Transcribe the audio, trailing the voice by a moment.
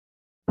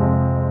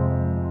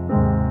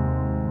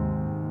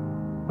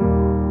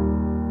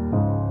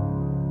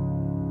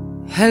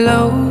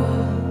Hello,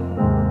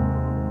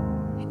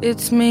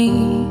 it's me.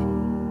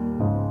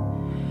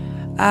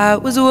 I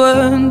was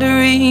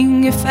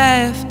wondering if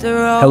after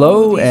all.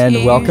 Hello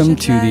and welcome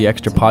to the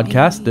Extra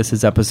Podcast. This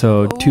is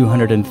episode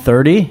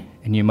 230,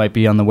 and you might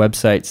be on the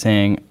website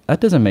saying, that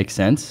doesn't make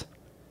sense.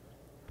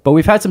 But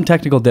we've had some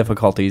technical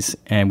difficulties,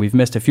 and we've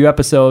missed a few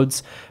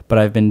episodes, but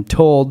I've been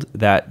told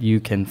that you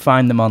can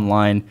find them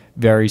online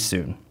very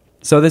soon.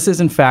 So this is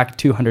in fact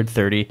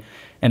 230,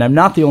 and I'm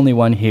not the only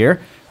one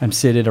here. I'm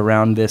seated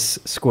around this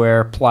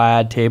square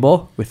plaid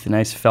table with the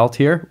nice felt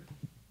here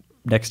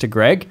next to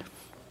Greg.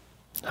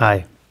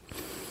 Hi.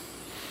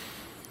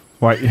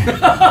 Why?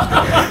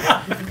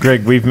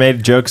 Greg, we've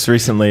made jokes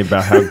recently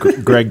about how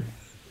Greg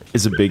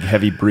is a big,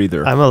 heavy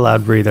breather. I'm a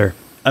loud breather.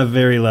 A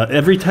very loud.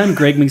 Every time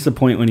Greg makes a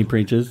point when he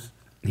preaches,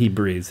 he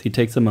breathes. He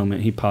takes a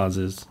moment, he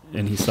pauses,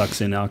 and he sucks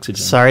in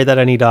oxygen. Sorry that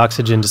I need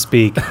oxygen to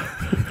speak.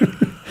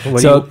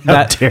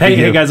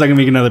 Hey guys, I can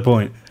make another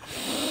point.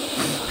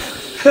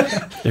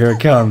 Here it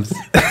comes.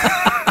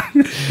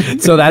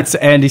 So that's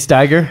Andy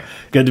Steiger.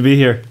 Good to be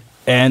here.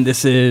 And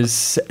this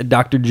is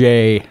Dr.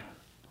 J.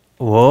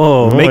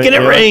 Whoa, making it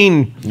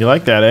rain. You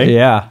like that, eh?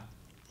 Yeah.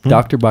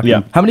 Dr. Buckham.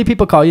 Yeah. How many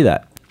people call you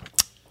that?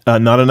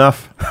 Not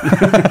enough.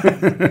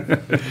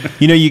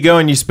 You go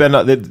and you spend.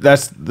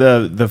 That's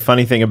the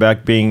funny thing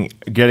about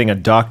getting a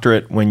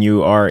doctorate when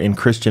you are in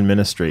Christian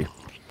ministry,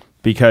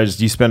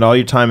 because you spend all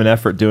your time and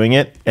effort doing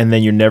it, and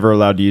then you're never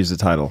allowed to use the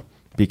title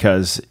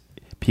because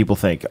people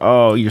think,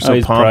 "Oh, you're so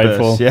he's pompous."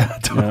 prideful. Yeah,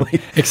 totally. Yeah.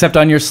 Except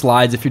on your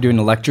slides, if you're doing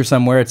a lecture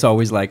somewhere, it's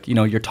always like,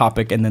 your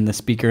topic and then the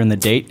speaker and the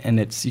date, and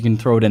you can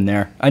throw it in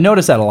there. I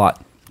notice that a lot.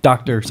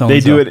 Doctor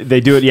so-and-so. They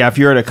do it. Yeah, if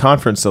you're at a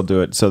conference, they'll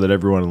do it so that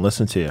everyone will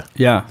listen to you.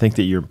 Yeah. Think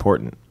that you're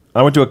important.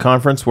 I went to a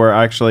conference where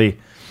I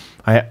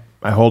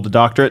hold a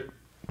doctorate,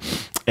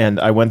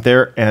 and I went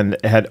there and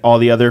had all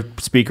the other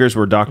speakers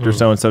were Dr.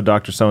 So-and-so,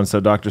 Dr.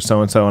 So-and-so, Dr.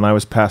 So-and-so, and I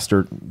was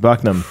Pastor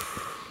Bucknam.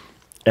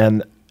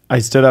 And I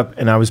stood up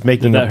and I was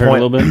making Did that hurt a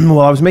little bit? Well,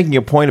 I was making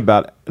a point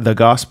about the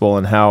gospel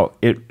and how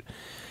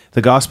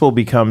the gospel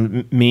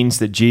means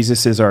that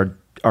Jesus is our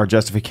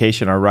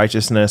justification, our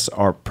righteousness,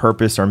 our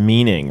purpose, our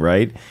meaning,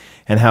 right?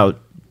 And how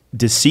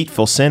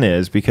deceitful sin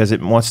is because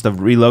it wants to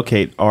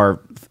relocate our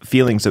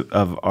feelings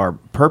of our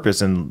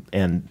purpose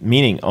and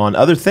meaning on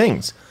other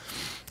things.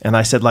 And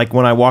I said, like,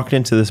 when I walked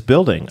into this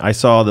building, I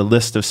saw the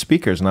list of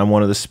speakers, and I'm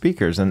one of the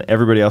speakers, and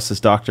everybody else is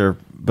doctor,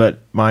 but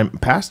I'm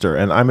pastor,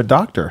 and I'm a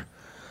doctor.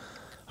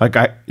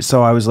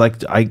 So I was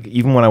like,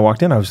 even when I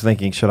walked in, I was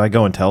thinking, should I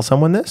go and tell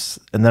someone this?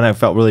 And then I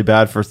felt really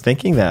bad for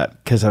thinking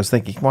that because I was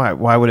thinking, why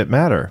would it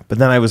matter? But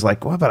then I was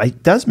like, well, but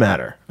it does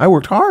matter. I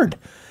worked hard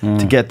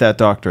to get that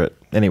doctorate.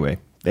 Anyway,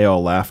 they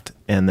all laughed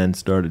and then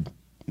started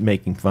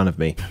making fun of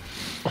me.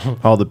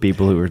 All the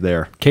people who were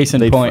there. Case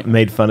in point.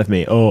 Made fun of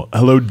me. Oh,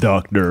 hello,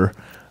 doctor.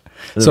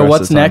 So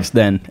what's next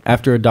then?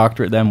 After a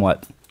doctorate, then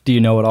what? Do you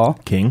know it all?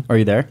 King. Are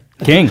you there?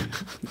 King.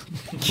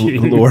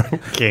 Lord.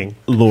 King.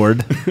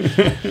 Lord.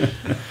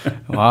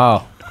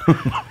 Wow.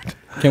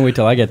 Can't wait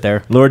till I get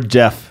there. Lord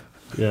Jeff.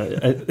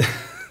 Yeah.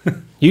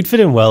 You'd fit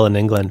in well in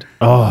England.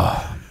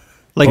 Oh.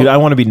 Dude, I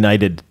want to be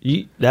knighted.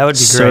 That would be great.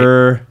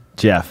 Sir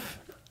Jeff.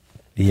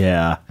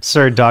 Yeah.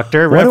 Sir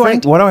Doctor, What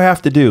Reverend, do I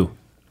have to do?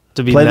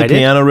 to be Play knighted? the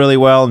piano really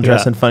well and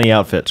dress Yeah. in funny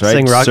outfits, right?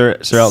 Sing rock- Sir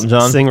Elton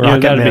John? Sing You've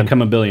Rocket got to Man.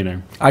 become a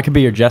billionaire. I could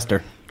be your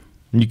jester.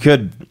 You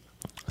could.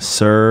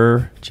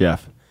 Sir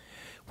Jeff.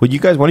 One of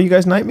you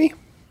guys knight me?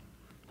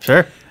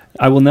 Sure.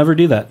 I will never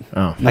do that.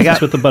 Oh. I got-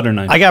 with the butter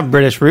knife. I got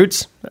British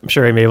roots. I'm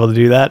sure I'm able to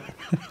do that.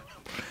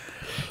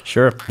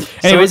 Sure.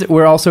 Anyways,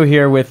 we're also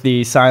here with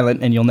the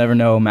silent and you'll never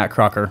know Matt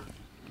Crocker,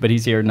 but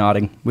he's here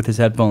nodding with his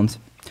headphones.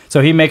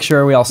 So he makes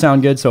sure we all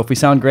sound good. So if we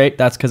sound great,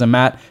 that's because of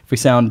Matt. If we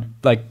sound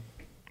like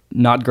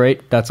not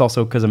great, that's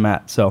also because of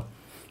Matt. So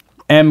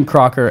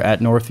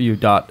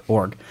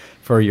mcrocker@northview.org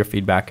for your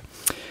feedback.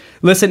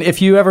 Listen,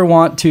 if you ever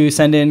want to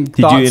send in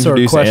thoughts or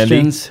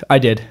questions, Andy? I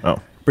did. Oh.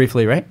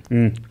 Briefly, right?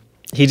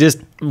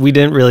 We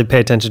didn't really pay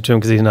attention to him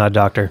because he's not a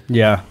doctor.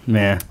 Yeah,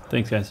 man.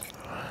 Thanks, guys.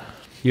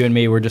 You and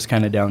me, we're just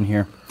kind of down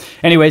here.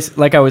 Anyways,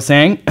 like I was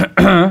saying,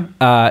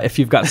 if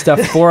you've got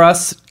stuff for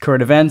us,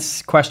 current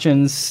events,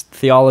 questions,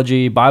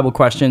 theology, Bible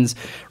questions,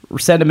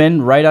 send them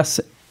in, write us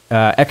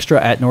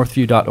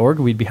extra@northview.org.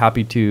 We'd be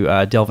happy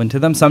to delve into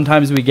them.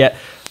 Sometimes we get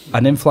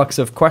an influx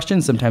of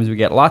questions. Sometimes we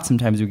get lots.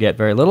 Sometimes we get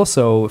very little.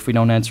 So if we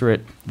don't answer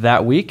it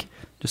that week,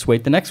 just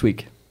wait the next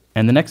week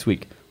and the next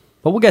week.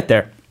 But we'll get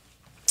there.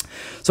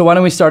 So why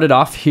don't we start it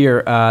off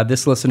here?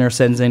 This listener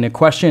sends in a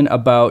question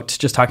about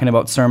just talking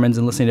about sermons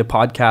and listening to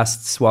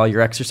podcasts while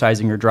you're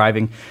exercising or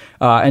driving,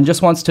 and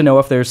just wants to know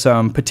if there's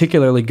some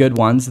particularly good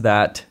ones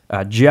that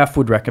Jeff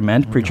would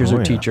recommend, preachers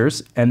or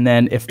teachers, and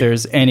then if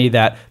there's any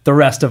that the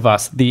rest of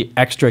us, the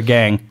extra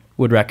gang,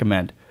 would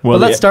recommend. Well,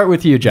 let's start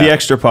with you, Jeff. The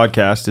Extra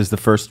Podcast is the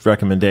first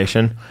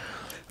recommendation.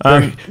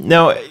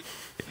 Now,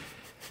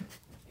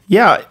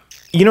 yeah,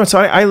 so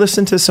I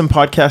listen to some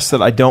podcasts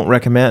that I don't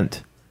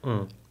recommend.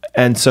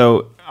 And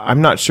so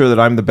I'm not sure that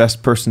I'm the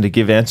best person to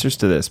give answers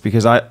to this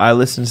because I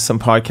listen to some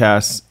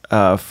podcasts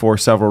for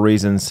several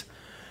reasons.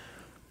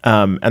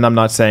 And I'm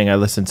not saying I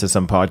listen to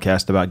some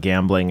podcast about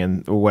gambling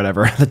and or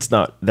whatever. That's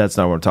not what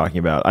I'm talking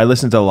about. I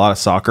listen to a lot of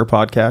soccer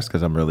podcasts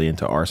because I'm really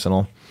into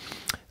Arsenal.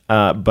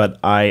 But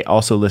I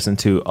also listen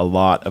to a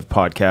lot of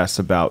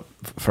podcasts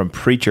from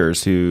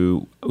preachers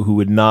who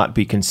would not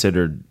be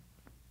considered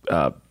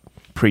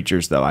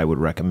preachers that I would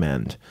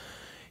recommend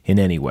in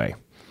any way.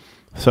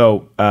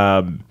 So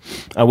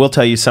I will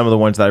tell you some of the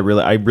ones that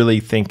I really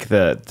think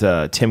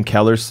that Tim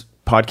Keller's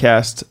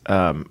podcast,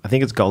 I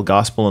think it's called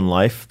Gospel in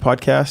Life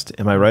podcast.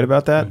 Am I right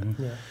about that?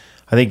 Mm-hmm. Yeah.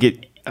 I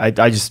think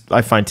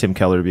I find Tim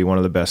Keller to be one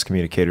of the best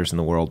communicators in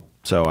the world.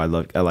 So I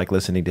like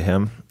listening to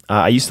him.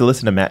 I used to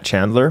listen to Matt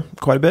Chandler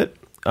quite a bit.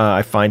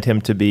 I find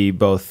him to be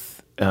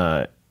both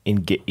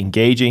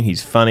engaging.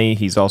 He's funny.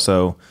 He's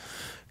also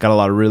got a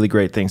lot of really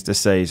great things to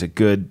say. He's a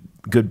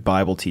good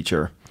Bible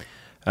teacher.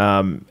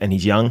 And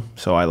he's young,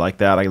 so I like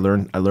that. I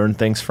learned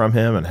things from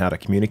him and how to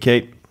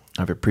communicate.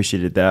 I've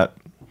appreciated that.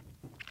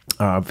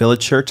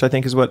 Village Church, I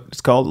think, is what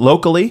it's called.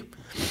 Locally,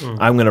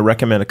 I'm going to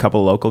recommend a couple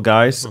of local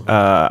guys.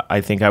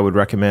 I think I would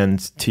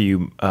recommend to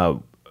you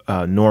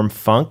Norm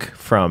Funk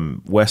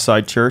from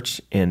Westside Church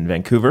in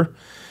Vancouver,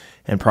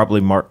 and probably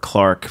Mark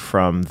Clark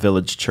from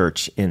Village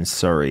Church in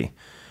Surrey.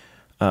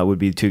 Would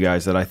be the two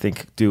guys that I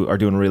think are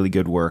doing really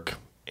good work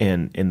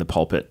in the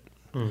pulpit.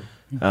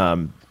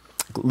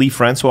 Lee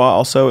Francois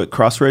also at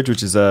Crossridge,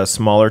 which is a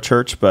smaller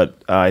church, but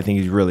I think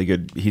he's really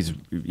good. He's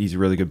a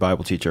really good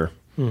Bible teacher.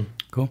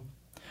 Cool.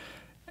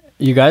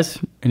 You guys,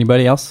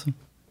 anybody else?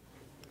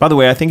 By the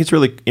way, I think it's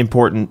really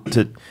important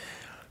to,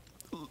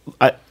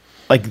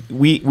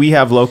 we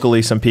have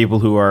locally some people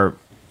who are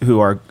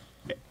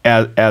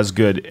as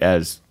good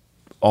as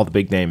all the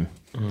big name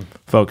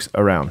folks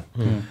around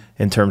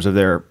in terms of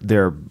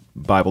their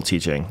Bible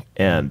teaching,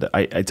 and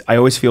I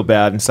always feel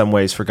bad in some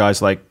ways for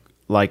guys like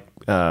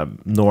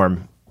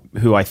Norm,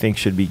 who I think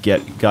should be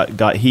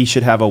he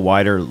should have a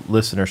wider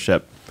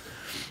listenership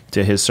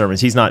to his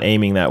sermons. He's not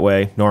aiming that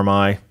way, nor am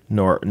I,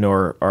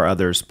 nor are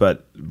others.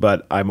 But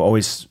I'm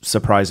always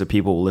surprised that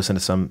people will listen to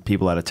some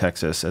people out of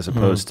Texas as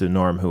opposed to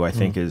Norm, who I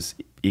think is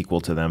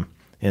equal to them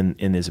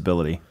in his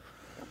ability.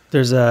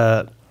 There's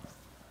a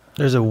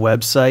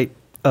website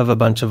of a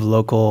bunch of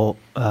local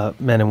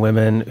men and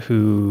women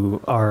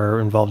who are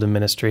involved in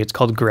ministry. It's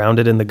called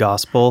Grounded in the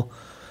Gospel.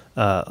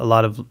 A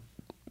lot of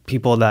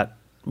people that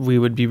we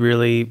would be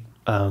really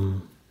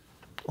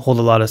hold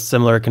a lot of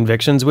similar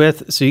convictions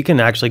with. So you can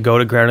actually go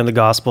to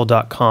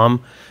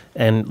groundedinthegospel.com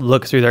and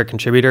look through their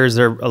contributors.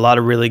 There are a lot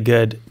of really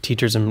good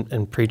teachers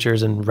and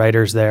preachers and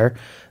writers there.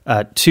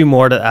 Two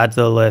more to add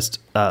to the list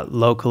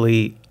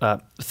locally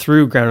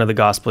through Grounded in the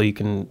Gospel. You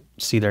can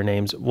see their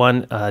names.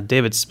 One,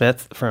 David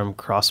Smith from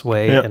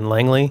Crossway in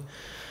Langley.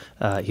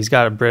 He's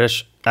got a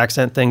British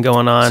accent thing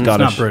going on.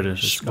 Scottish. It's not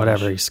British. It's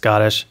whatever. He's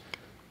Scottish.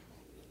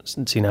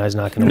 See, now he's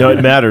not going to. No,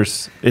 it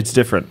matters. It's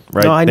different,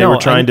 right? No, I know. They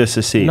were trying to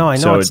secede. No, I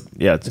know. So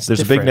there's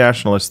a big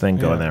nationalist thing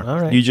going there.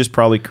 All right. You just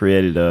probably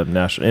created a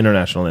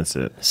international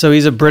incident. So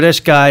he's a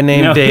British guy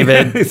named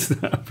David.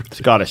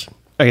 Scottish.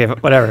 Okay,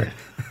 whatever.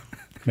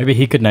 Maybe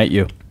he could knight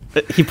you.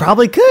 He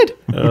probably could.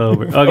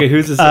 Okay,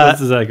 what's the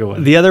second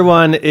one? The other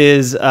one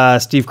is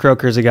Steve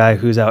Croker's a guy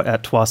who's out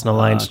at Tsawwassen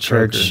Alliance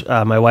Church.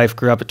 My wife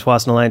grew up at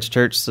Tsawwassen Alliance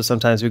Church, so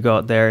sometimes we go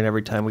out there, and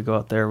every time we go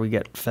out there, we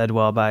get fed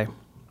well by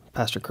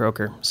Pastor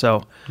Croker.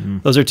 So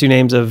those are two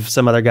names of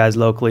some other guys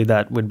locally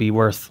that would be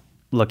worth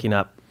looking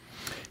up.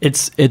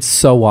 It's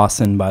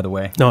Tsawwassen, by the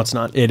way. No, it's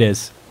not. It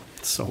is.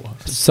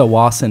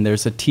 Tsawwassen.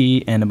 There's a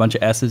T and a bunch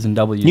of S's and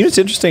W's. You know what's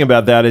interesting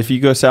about that? If you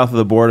go south of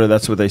the border,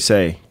 that's what they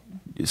say.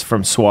 It's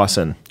from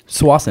Tsawwassen.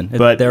 Tsawwassen.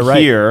 But they're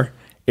right. Here,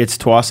 it's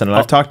Tsawwassen. And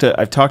I've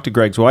talked to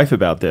Greg's wife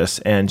about this,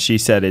 and she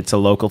said it's a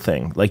local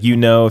thing. Like,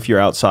 if you're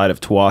outside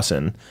of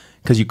Tsawwassen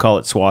because you call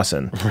it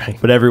Tsawwassen. Right.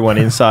 But everyone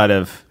inside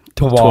of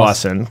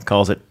Tsawwassen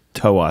calls it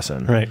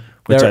Tsawwassen. Right.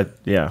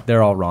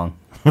 They're all wrong.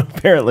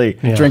 Apparently.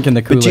 Yeah. Drinking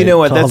the Kool-Aid. But you know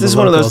what? This is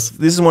one of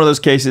those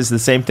cases, the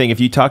same thing. If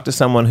you talk to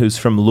someone who's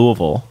from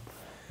Louisville,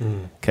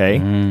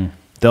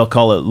 they'll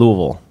call it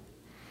Louisville.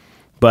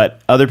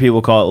 But other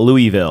people call it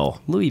Louisville.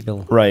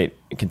 Louisville. Right,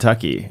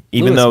 Kentucky.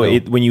 Even though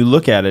when you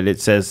look at it, it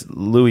says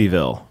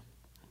Louisville.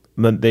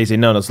 But they say,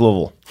 no, it's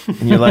Louisville.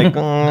 And you're like,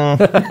 I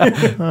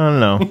don't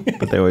know.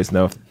 But they always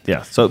know.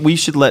 Yeah. So we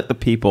should let the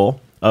people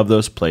of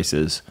those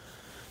places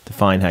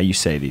define how you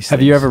say these things.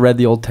 Have you ever read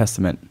the Old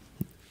Testament?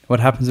 What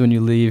happens when you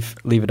leave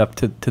it up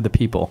to the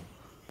people?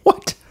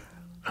 What?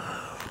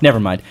 Never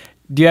mind.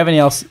 Do you have any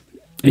else?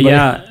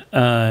 Yeah.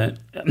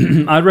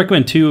 I'd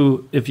recommend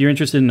two. If you're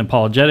interested in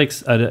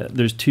apologetics,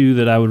 there's two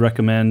that I would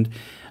recommend.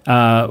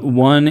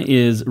 One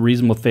is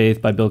Reasonable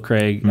Faith by Bill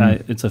Craig.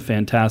 It's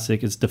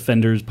it's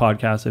Defenders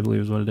podcast, I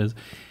believe is what it is.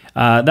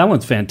 That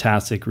one's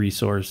fantastic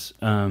resource.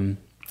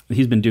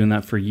 He's been doing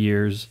that for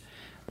years.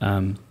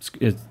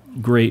 It's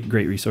great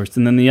resource.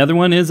 And then the other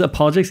one is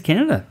Apologetics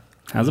Canada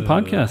has a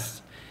podcast.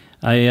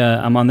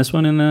 I'm on this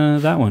one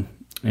and that one.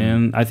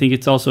 And I think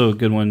it's also a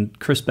good one.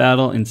 Chris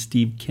Battle and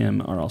Steve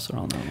Kim are also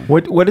on that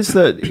one. What is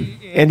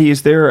Andy,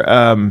 is there,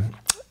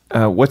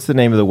 what's the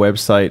name of the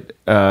website?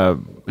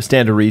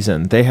 Stand to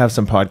Reason. They have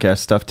some podcast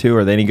stuff too.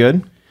 Are they any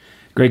good?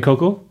 Greg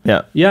Koukl?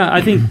 Yeah. Yeah,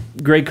 I think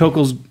Greg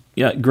Koukl's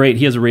great.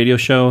 He has a radio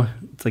show.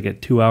 It's like a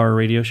 2-hour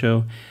radio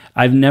show.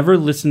 I've never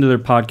listened to their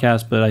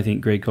podcast, but I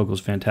think Greg Koukl's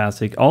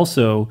fantastic.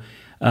 Also,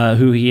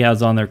 who he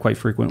has on there quite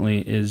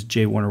frequently is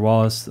J. Warner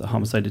Wallace, the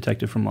homicide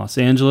detective from Los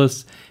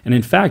Angeles. And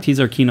in fact, he's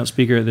our keynote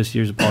speaker at this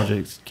year's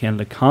Apologetics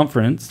Canada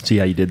Conference. See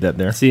how you did that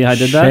there? See how I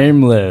did that?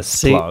 Shameless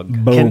See,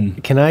 plug. Boom.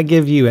 Can I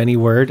give you any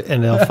word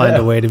and it'll find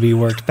a way to be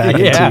worked back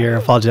Yeah. into your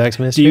apologetics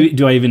ministry?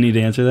 Do I even need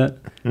to answer that?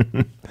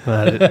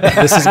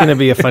 This is going to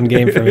be a fun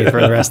game for me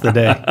for the rest of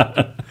the day.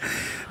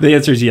 The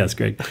answer is yes,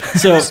 Greg.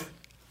 So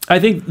I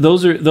think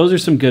those are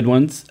some good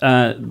ones.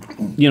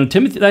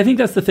 Timothy. I think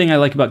that's the thing I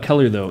like about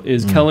Keller, though,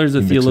 is Keller's a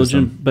He mixes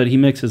theologian, them. but he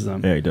mixes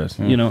them. Yeah, he does.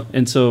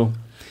 And so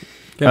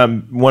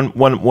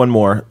One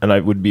more, and I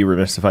would be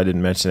remiss if I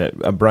didn't mention it.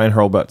 Brian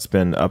Hurlbut's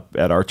been up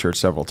at our church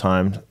several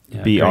times.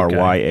 Yeah, great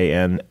guy.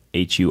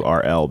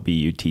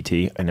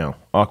 BryanHurlbutt. I know,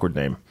 awkward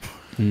name.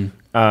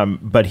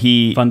 But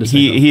Fun to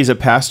say, though. he's a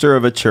pastor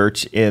of a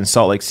church in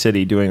Salt Lake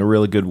City doing a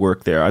really good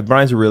work there.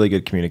 Brian's a really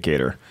good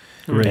communicator.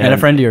 Right. And a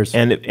friend of yours.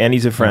 And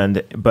he's a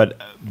friend,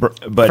 but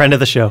Friend of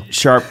the show.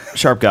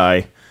 sharp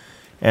guy,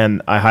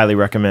 and I highly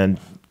recommend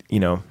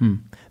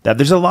that.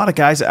 There's a lot of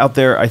guys out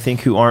there I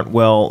think who aren't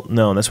well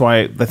known. That's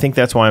why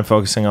I'm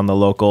focusing on the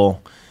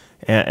local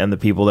and the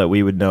people that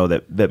we would know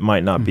that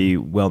might not be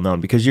well known,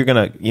 because you're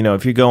gonna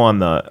if you go on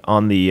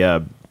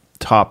the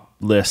top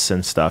lists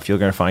and stuff, you're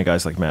gonna find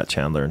guys like Matt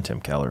Chandler and Tim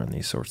Keller and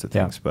these sorts of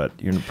things, but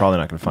you're probably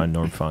not gonna find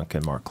Norm Funk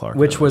and Mark Clark.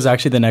 Which was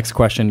actually the next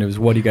question. It was,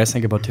 what do you guys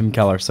think about Tim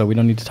Keller? So we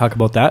don't need to talk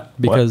about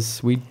that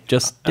because we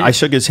just did. I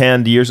shook his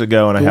hand years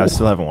ago and I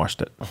still haven't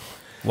watched it.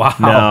 Wow.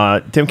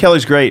 No, Tim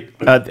Keller's great.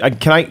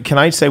 Can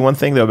I say one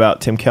thing though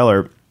about Tim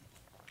Keller?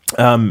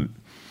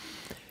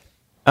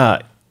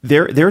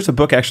 There's a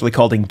book actually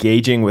called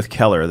Engaging with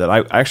Keller that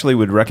I actually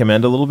would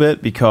recommend a little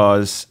bit,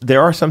 because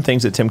there are some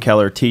things that Tim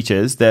Keller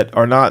teaches that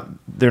are not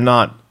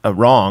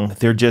wrong.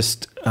 They're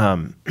just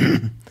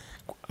is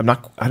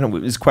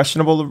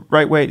questionable the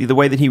right way. The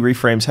way that he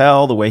reframes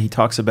hell, the way he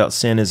talks about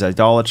sin as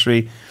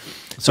idolatry.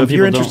 So if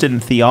you're interested in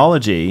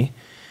theology,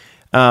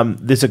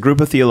 there's a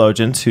group of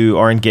theologians who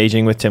are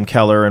engaging with Tim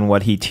Keller and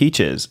what he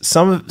teaches.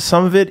 Some of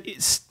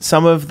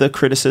the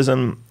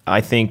criticism,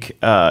 I think,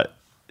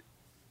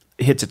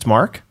 hits its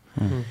mark,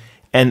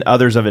 and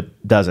others of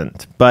it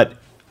doesn't. But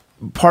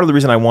part of the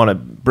reason I want to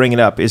bring it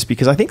up is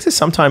because I think that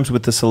sometimes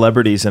with the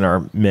celebrities in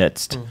our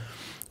midst,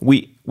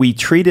 we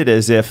treat it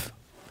as if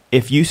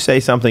you say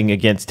something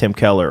against Tim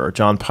Keller or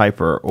John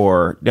Piper,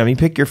 or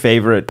pick your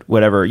favorite,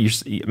 whatever.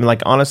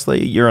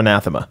 Honestly, you're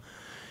anathema.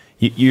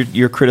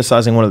 You're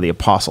criticizing one of the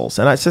apostles,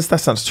 and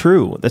that's not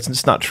true. That's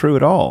just not true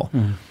at all.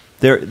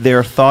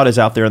 Their thought is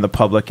out there in the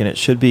public, and it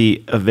should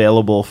be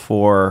available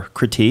for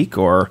critique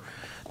or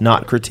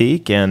not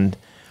critique. And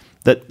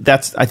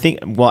that's I think.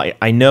 Well,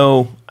 I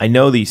know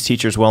these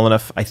teachers well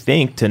enough, I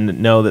think, to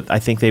know that I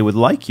think they would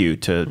like you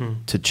to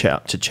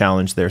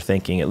challenge their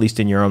thinking, at least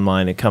in your own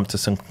mind, and come to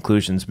some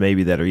conclusions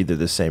maybe that are either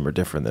the same or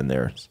different than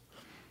theirs.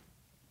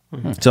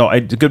 So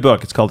it's a good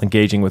book. It's called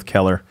Engaging with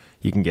Keller.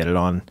 You can get it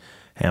on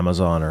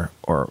Amazon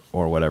or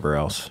whatever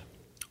else.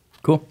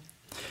 Cool.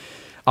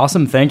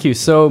 Awesome. Thank you.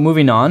 So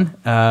moving on,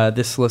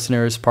 this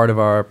listener is part of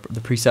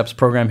the Precepts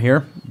program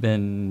here.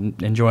 Been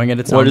enjoying it.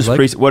 It sounds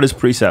What is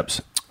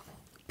Precepts?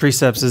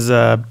 Precepts is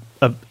a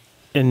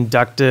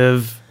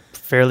inductive,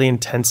 fairly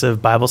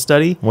intensive Bible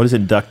study. What does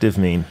inductive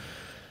mean?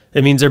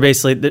 It means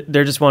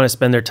they just want to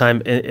spend their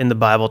time in the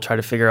Bible, try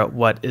to figure out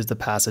what is the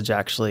passage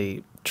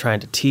actually trying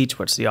to teach,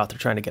 what's the author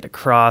trying to get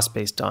across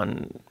based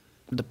on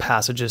the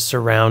passages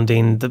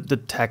surrounding the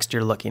text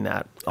you're looking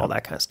at, all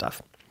that kind of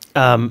stuff.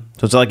 So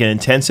it's like an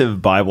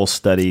intensive Bible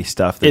study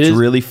stuff that's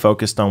really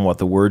focused on what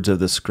the words of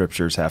the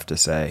scriptures have to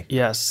say.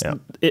 Yes. Yeah.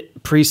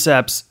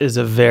 Precepts is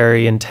a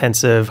very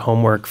intensive,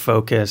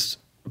 homework-focused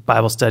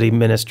Bible study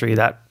ministry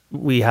that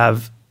we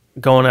have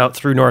going out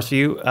through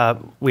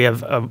Northview. We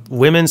have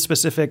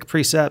women's-specific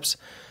precepts,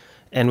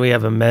 and we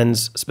have a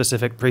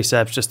men's-specific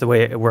precepts, just the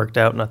way it worked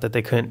out. Not that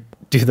they couldn't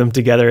do them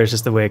together. It's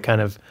just the way it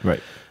kind of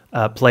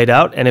played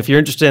out. And if you're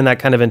interested in that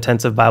kind of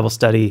intensive Bible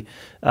study,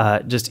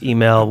 just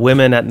email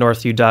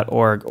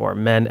women@northview.org or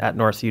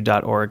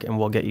men@northview.org, and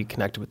we'll get you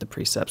connected with the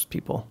Precepts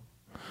people.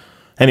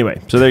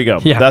 Anyway, so there you go.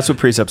 Yeah. That's what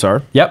Precepts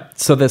are. Yep.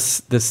 So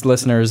this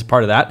listener is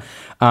part of that.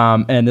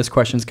 And this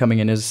question's coming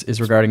in is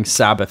regarding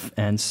Sabbath.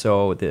 And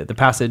so the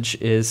passage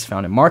is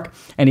found in Mark.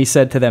 And he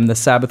said to them, the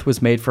Sabbath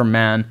was made for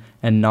man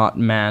and not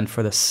man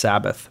for the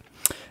Sabbath.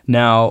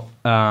 Now,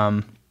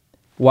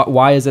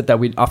 why is it that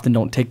we often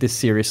don't take this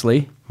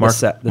seriously? Mark,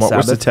 Sabbath.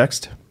 what's the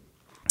text?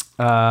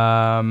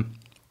 I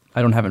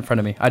don't have it in front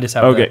of me. I just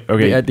have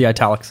the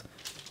italics.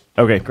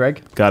 Okay.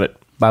 Greg? Got it.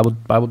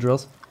 Bible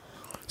drills?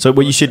 So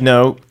what you should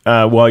know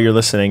while you're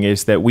listening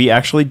is that we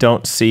actually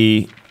don't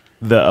see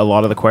a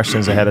lot of the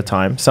questions ahead of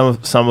time. Some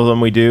of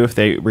them we do if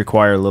they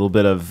require a little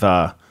bit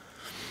of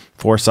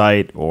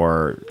foresight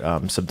or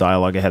some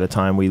dialogue ahead of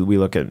time. We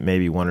look at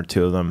maybe one or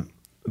two of them,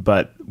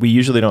 but we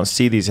usually don't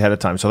see these ahead of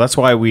time. So that's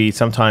why we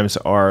sometimes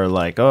are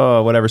like,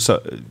 oh, whatever.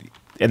 So,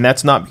 and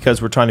that's not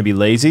because we're trying to be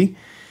lazy.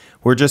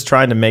 We're just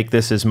trying to make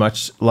this as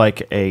much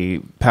like a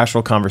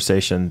pastoral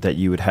conversation that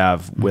you would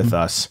have with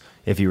us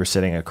if you were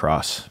sitting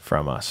across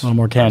from us. A little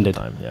more candid.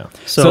 Time, yeah.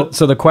 So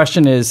the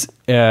question is,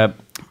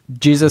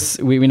 Jesus,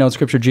 we know in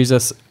Scripture,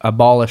 Jesus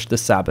abolished the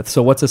Sabbath.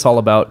 So what's this all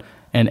about,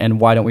 and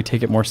why don't we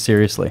take it more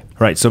seriously?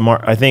 Right. So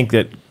I think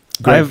that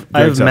I have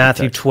Greg's out of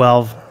Matthew text.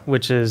 12,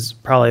 which is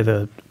probably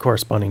the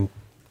corresponding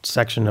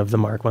section of the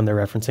Mark one they're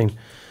referencing.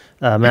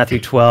 Matthew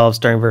 12,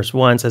 starting verse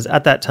 1, says,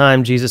 "At that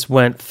time, Jesus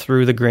went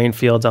through the grain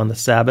fields on the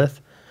Sabbath.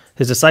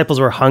 His disciples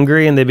were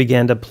hungry, and they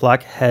began to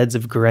pluck heads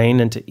of grain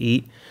and to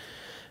eat.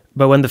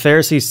 But when the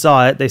Pharisees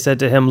saw it, they said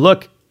to him,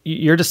 'Look,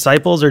 your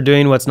disciples are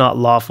doing what's not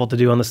lawful to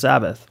do on the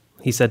Sabbath.'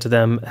 He said to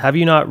them, 'Have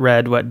you not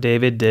read what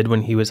David did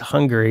when he was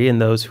hungry and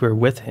those who were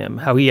with him,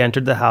 how he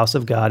entered the house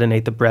of God and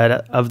ate the bread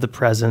of the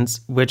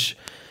presence, which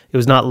it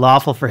was not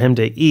lawful for him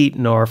to eat,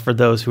 nor for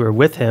those who were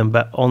with him,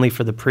 but only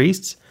for the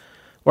priests?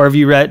 Or have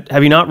you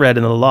not read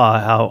in the law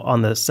how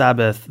on the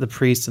Sabbath the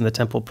priests in the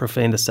temple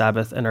profane the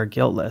Sabbath and are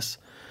guiltless?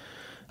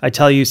 I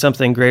tell you,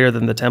 something greater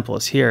than the temple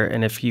is here,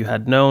 and if you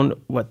had known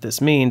what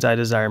this means, I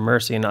desire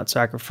mercy and not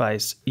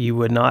sacrifice, you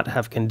would not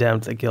have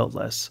condemned the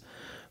guiltless.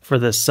 For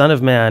the Son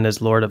of Man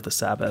is Lord of the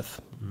Sabbath.'"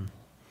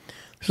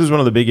 This was one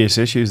of the biggest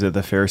issues that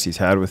the Pharisees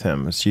had with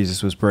him, was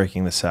Jesus was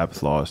breaking the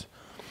Sabbath laws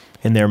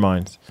in their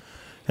minds.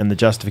 And the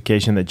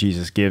justification that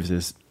Jesus gives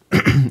is,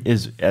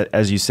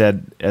 as you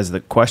said, as the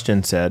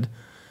question said,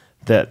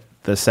 that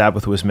the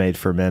Sabbath was made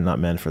for men, not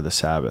men for the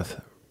Sabbath,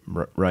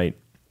 right?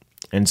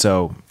 And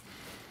so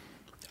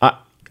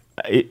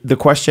the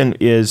question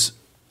is,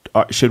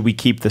 should we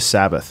keep the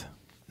Sabbath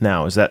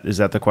now? Is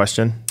that the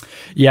question?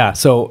 Yeah,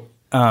 so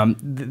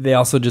they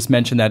also just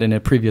mentioned that in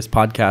a previous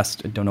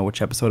podcast. I don't know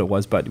which episode it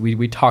was, but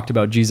we talked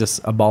about Jesus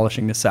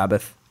abolishing the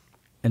Sabbath.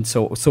 And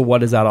so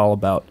what is that all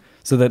about?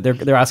 So that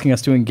they're asking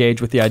us to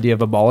engage with the idea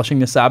of abolishing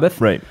the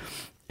Sabbath, Right.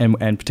 and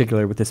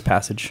particularly with this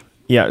passage.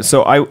 Yeah,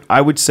 so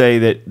I would say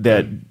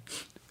that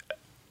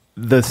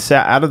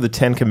out of the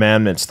 10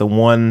 commandments, the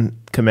one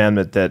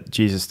commandment that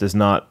Jesus does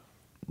not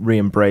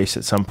re-embrace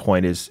at some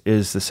point is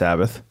the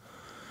Sabbath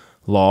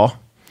law.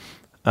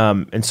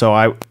 And so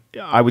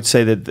I would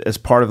say that as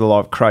part of the law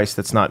of Christ,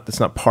 that's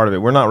not part of it.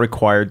 We're not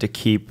required to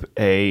keep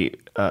a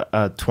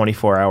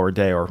 24-hour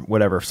day or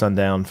whatever,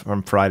 sundown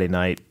from Friday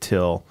night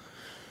till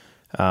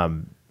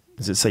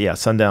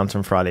sundown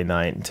from Friday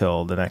night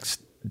until the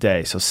next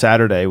day. So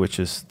Saturday, which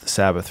is the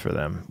Sabbath for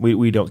them,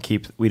 we don't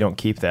keep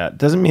that.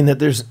 Doesn't mean that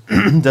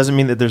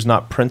there's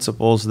not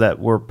principles that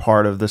were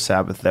part of the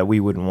Sabbath that we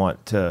wouldn't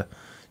want to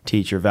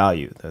teach or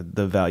value.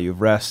 The value of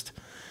rest,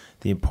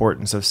 the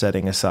importance of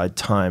setting aside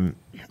time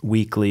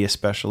weekly,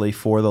 especially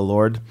for the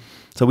Lord.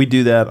 So we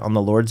do that on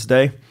the Lord's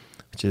Day,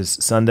 which is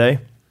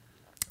Sunday.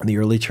 The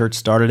early church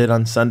started it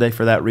on Sunday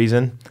for that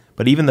reason.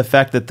 But even the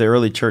fact that the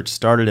early church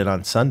started it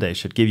on Sunday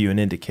should give you an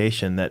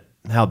indication that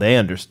how they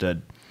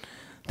understood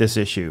this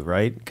issue,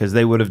 right? Because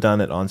they would have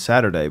done it on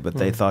Saturday, but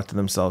they thought to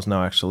themselves,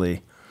 no,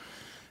 actually,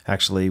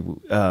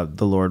 the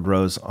Lord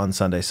rose on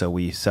Sunday, so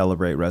we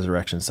celebrate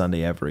Resurrection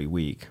Sunday every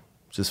week.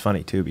 Which is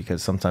funny, too,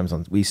 because sometimes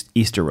on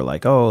Easter we're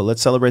like, oh,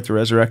 let's celebrate the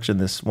resurrection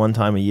this one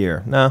time a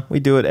year. No, we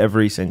do it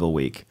every single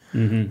week.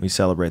 Mm-hmm. We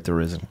celebrate the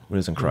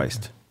risen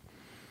Christ.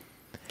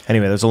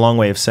 Anyway, there's a long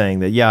way of saying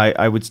that, yeah,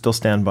 I would still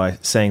stand by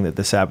saying that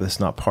the Sabbath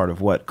is not part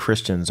of what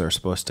Christians are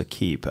supposed to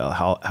keep.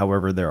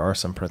 However, there are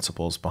some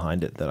principles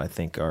behind it that I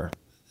think are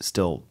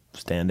still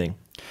standing.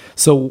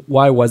 So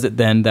why was it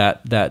then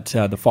that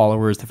the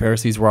followers, the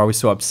Pharisees, were always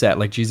so upset?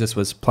 Like Jesus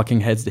was plucking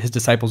heads, his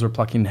disciples were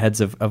plucking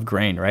heads of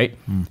grain, right?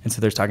 And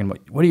so they're talking about,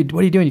 what are you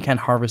doing? You can't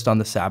harvest on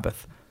the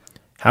Sabbath.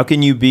 How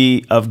can you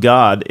be of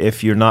God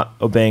if you're not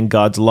obeying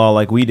God's law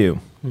like we do?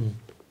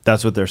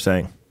 That's what they're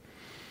saying.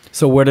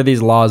 So where do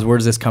these laws, where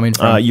is this coming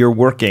from? You're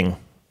working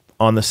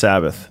on the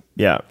Sabbath.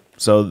 Yeah.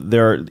 So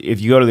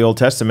if you go to the Old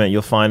Testament,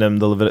 you'll find them,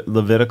 the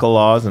Levitical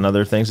laws and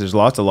other things. There's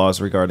lots of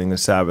laws regarding the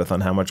Sabbath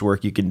on how much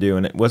work you can do.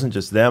 And it wasn't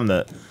just them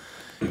that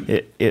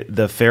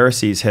the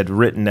Pharisees had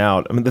written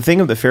out. I mean, the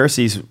thing the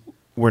Pharisees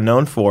were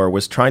known for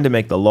was trying to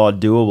make the law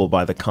doable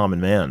by the common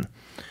man.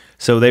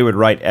 So they would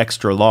write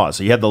extra laws.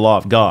 So you had the law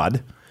of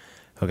God,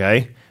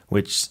 okay,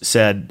 which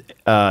said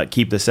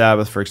keep the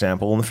Sabbath, for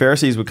example. And the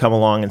Pharisees would come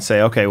along and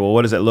say, okay, well,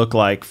 what does it look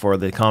like for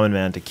the common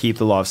man to keep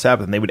the law of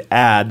Sabbath? And they would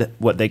add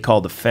what they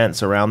called the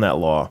fence around that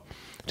law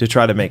to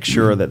try to make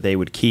sure that they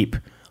would keep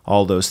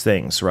all those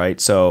things,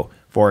 right? So,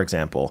 for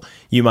example,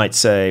 you might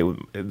say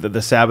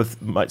the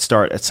Sabbath might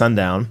start at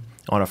sundown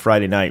on a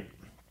Friday night,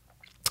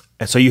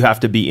 and so you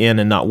have to be in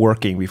and not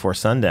working before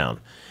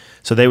sundown.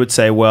 So they would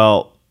say,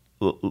 well,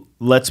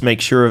 let's make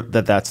sure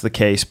that that's the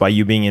case by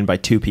you being in by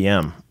 2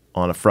 p.m.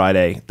 on a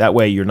Friday. That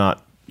way you're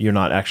not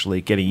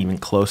actually getting even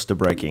close to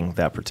breaking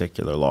that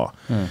particular law.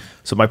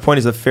 So my point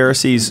is the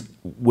Pharisees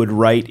would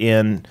write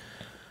in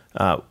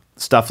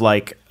stuff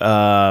like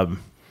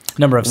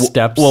Number of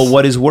steps. Well,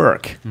 what is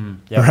work?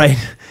 Yep. Right?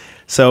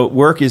 So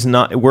work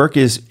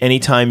is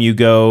anytime you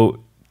go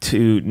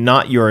to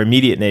not your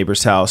immediate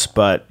neighbor's house,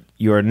 but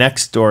your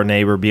next door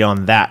neighbor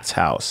beyond that's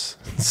house.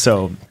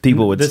 So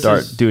people would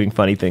start doing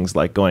funny things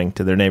like going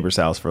to their neighbor's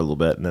house for a little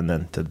bit and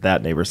then to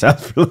that neighbor's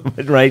house for a little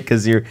bit, right?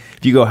 Because if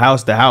you go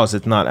house to house,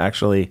 it's not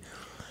actually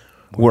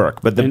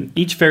work. But and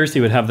each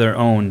Pharisee would have their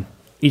own.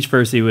 Each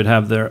Pharisee would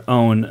have their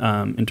own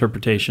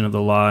interpretation of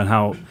the law and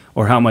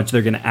how much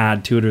they're going to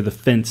add to it, or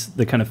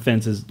the kind of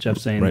fence, as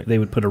Jeff's saying, that they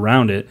would put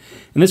around it.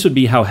 And this would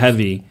be how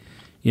heavy,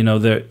 their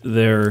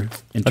interpretation.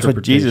 That's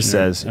what Jesus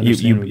says.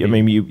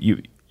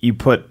 You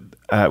put.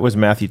 It was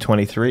Matthew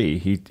 23.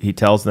 He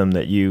tells them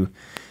that you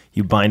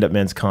bind up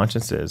men's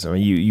consciences. I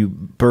mean, you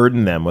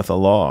burden them with the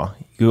law.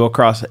 You go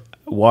across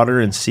water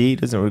and sea,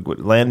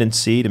 land and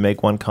sea to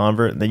make one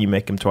convert, and then you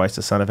make him twice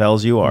the son of hell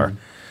as you are.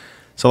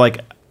 So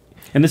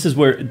and this is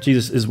where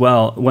Jesus as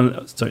well. One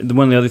of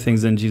the other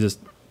things then Jesus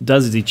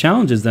does is he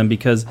challenges them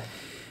because,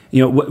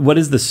 what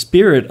is the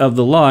spirit of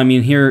the law? I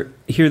mean, here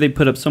they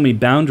put up so many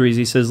boundaries.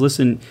 He says,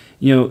 listen,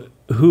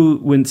 who,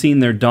 when seeing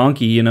their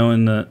donkey,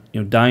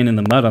 dying in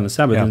the mud on the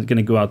Sabbath, is going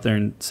to go out there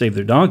and save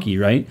their donkey,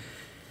 right?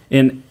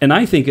 And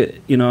I think,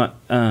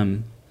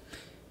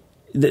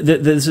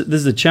 this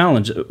is a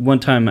challenge. One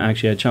time,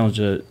 actually, I challenged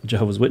a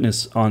Jehovah's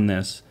Witness on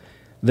this,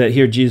 that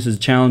here Jesus is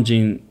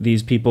challenging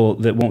these people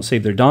that won't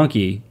save their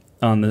donkey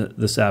on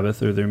the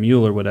Sabbath or their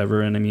mule or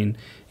whatever. And I mean,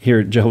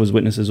 here Jehovah's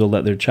Witnesses will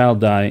let their child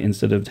die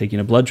instead of taking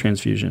a blood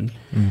transfusion.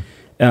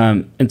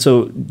 And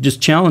so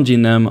just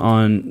challenging them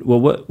on, well,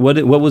 what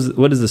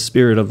is the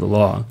spirit of the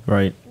law?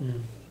 Right.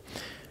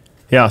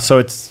 Yeah, so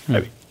it's,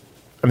 I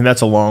mean,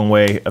 that's a long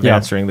way of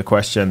answering the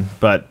question,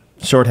 but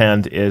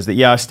shorthand is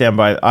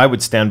that, I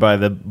would stand by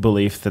the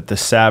belief that the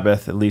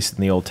Sabbath, at least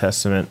in the Old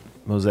Testament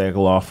Mosaic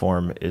law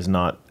form, is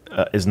not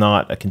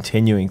a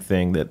continuing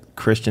thing that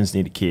Christians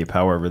need to keep.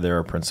 However, there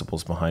are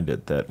principles behind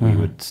it that we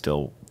would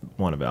still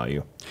want to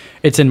value.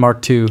 It's in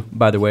Mark 2,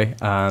 by the way,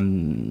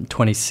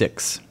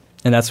 26.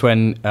 And that's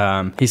when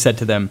he said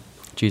to them,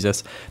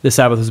 Jesus, the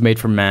Sabbath was made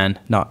for man,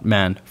 not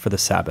man for the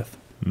Sabbath.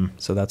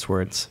 So that's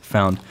where it's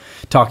found.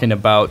 Talking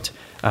about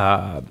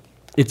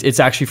it's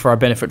actually for our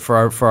benefit, for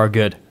our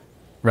good,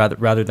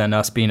 rather than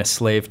us being a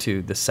slave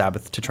to the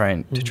Sabbath to try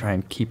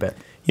and keep it.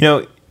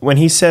 When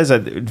he says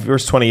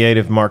verse 28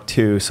 of Mark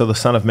 2, so the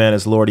Son of Man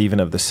is Lord even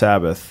of the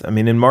Sabbath. I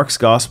mean, in Mark's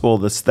gospel,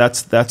 that's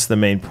the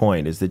main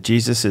point, is that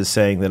Jesus is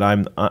saying that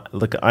I'm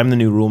the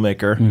new rule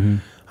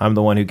maker. I'm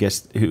the one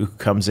who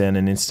comes in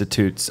and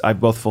institutes. I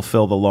both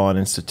fulfill the law and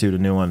institute a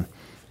new one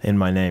in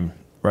my name,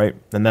 right?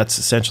 And that's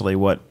essentially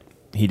what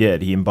he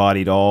did. He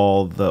embodied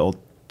all the Old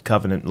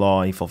Covenant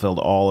law. He fulfilled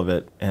all of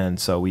it. And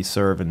so we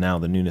serve in now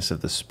the newness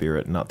of the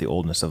Spirit, not the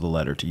oldness of the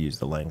letter, to use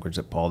the language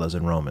that Paul does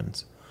in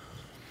Romans.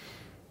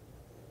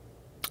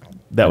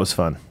 That was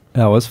fun.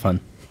 That was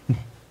fun.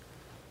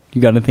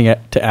 You got anything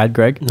to add,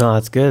 Greg? No,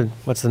 that's good.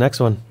 What's the next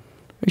one?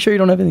 Are you sure you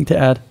don't have anything to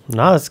add?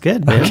 No, that's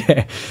good, man.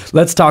 Okay.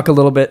 Let's talk a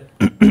little bit,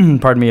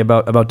 pardon me,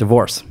 about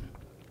divorce,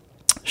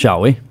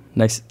 shall we?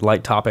 Nice,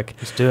 light topic.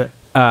 Let's do it.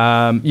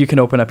 You can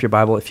open up your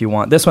Bible if you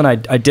want. This one I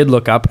did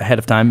look up ahead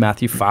of time,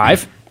 Matthew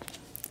 5,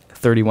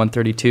 31,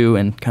 32,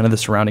 and kind of the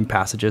surrounding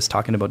passages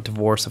talking about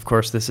divorce. Of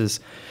course, this is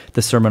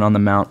the Sermon on the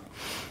Mount.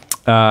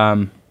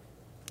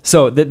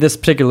 So this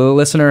particular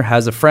listener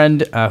has a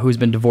friend who's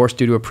been divorced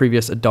due to a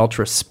previous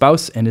adulterous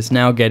spouse and is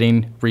now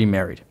getting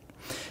remarried.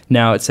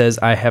 Now it says,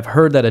 I have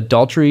heard that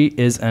adultery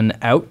is an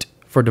out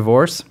for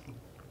divorce,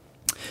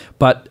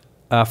 but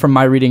from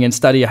my reading and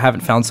study, I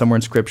haven't found somewhere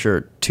in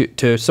Scripture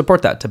to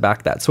support that, to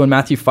back that. So in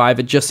Matthew 5,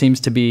 it just seems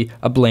to be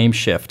a blame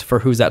shift for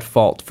who's at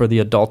fault for the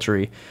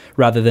adultery,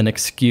 rather than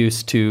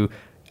excuse to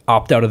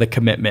opt out of the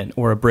commitment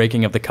or a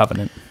breaking of the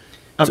covenant.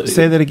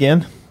 Say that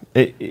again.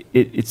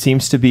 It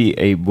seems to be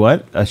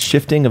a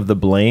shifting of the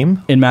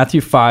blame? In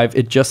Matthew 5,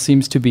 it just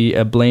seems to be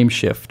a blame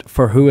shift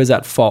for who is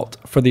at fault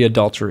for the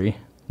adultery,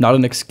 not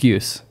an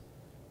excuse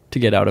to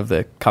get out of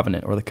the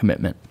covenant or the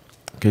commitment.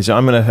 Okay, so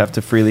I'm going to have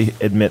to freely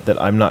admit that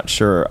I'm not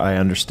sure I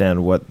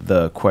understand what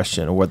the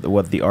question or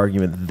what the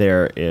argument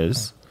there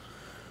is.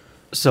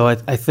 So I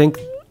think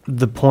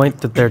the point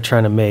that they're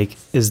trying to make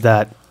is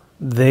that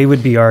they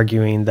would be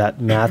arguing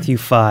that Matthew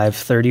 5,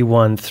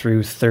 31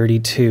 through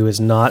 32 is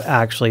not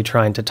actually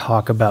trying to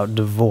talk about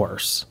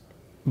divorce,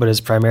 but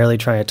is primarily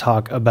trying to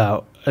talk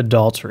about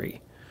adultery.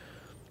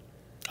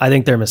 I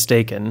think they're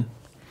mistaken,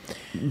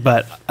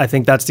 but I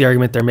think that's the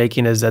argument they're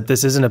making, is that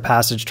this isn't a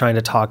passage trying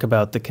to talk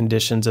about the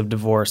conditions of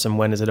divorce and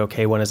when is it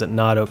okay, when is it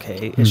not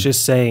okay. It's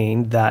just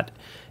saying that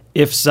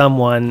if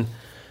someone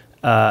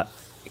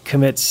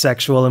commits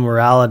sexual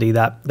immorality,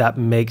 that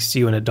makes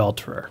you an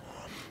adulterer.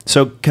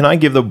 So can I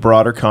give the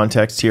broader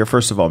context here?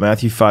 First of all,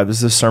 Matthew 5, this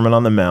is a Sermon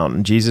on the Mount.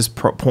 And Jesus'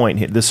 point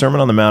here, the Sermon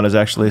on the Mount is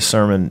actually a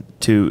sermon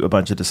to a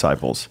bunch of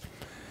disciples.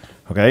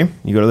 Okay?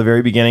 You go to the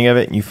very beginning of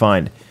it and you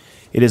find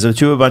it is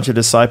to a bunch of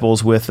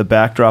disciples with the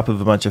backdrop of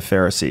a bunch of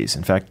Pharisees.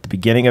 In fact, at the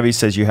beginning of it, he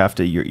says you have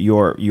to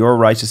your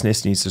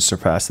righteousness needs to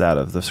surpass that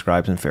of the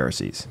scribes and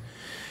Pharisees.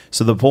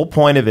 So the whole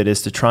point of it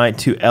is to try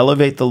to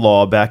elevate the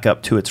law back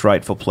up to its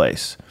rightful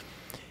place.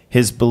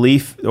 his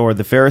belief, or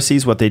the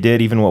Pharisees, what they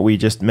did, even what we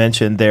just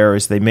mentioned there,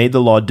 is they made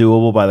the law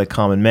doable by the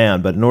common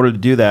man. But in order to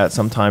do that,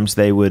 sometimes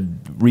they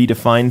would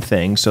redefine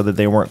things so that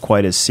they weren't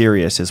quite as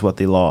serious as what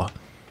the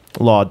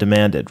law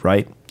demanded,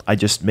 right? I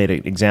just made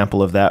an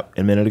example of that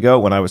a minute ago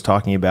when I was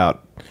talking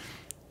about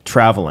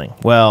traveling.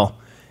 Well,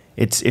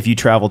 it's if you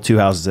travel 2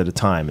 houses at a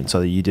time, and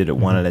so you did it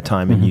one at a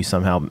time, and you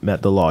somehow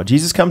met the law.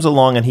 Jesus comes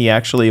along, and he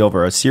actually,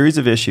 over a series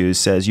of issues,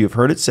 says, "You have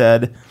heard it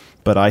said,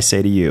 but I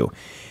say to you."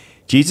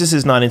 Jesus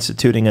is not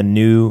instituting a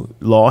new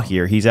law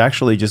here. He's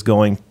actually just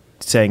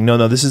saying,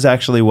 no, this is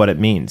actually what it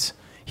means.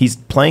 He's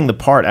playing the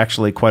part,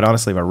 actually, quite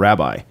honestly, of a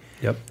rabbi.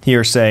 Yep.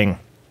 Here, saying,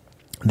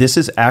 this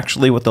is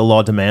actually what the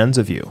law demands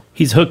of you.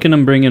 He's hooking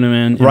them, bringing them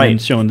in, and then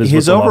showing this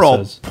His what the law overall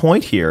says.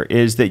 point here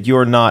is that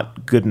you're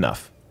not good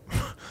enough.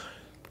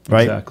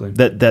 Right? Exactly.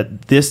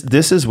 That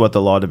this is what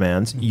the law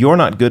demands. You're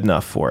not good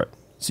enough for it,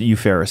 so you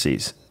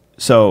Pharisees.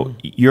 So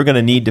you're going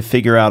to need to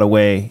figure out a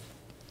way.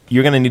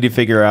 You're going to need to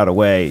figure out a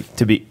way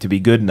to be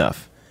good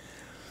enough.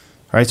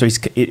 All right? So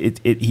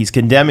he's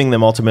condemning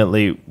them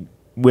ultimately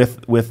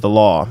with the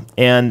law.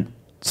 And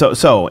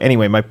so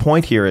anyway, my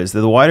point here is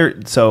that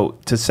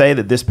to say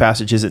that this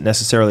passage isn't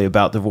necessarily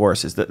about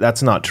divorce is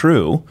that's not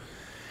true.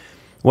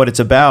 What it's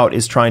about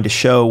is trying to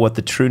show what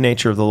the true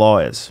nature of the law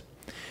is.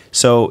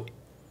 So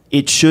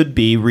it should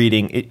be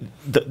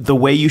the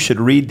way you should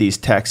read these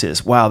texts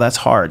is, wow, that's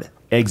hard.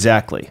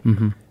 Exactly.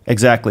 Mm-hmm.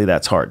 Exactly,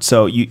 that's hard.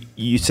 So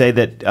you say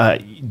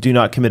that do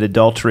not commit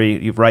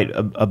adultery. You're right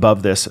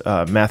above this,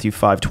 Matthew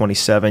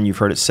 5:27. You've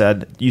heard it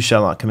said, "You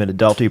shall not commit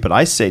adultery." But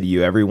I say to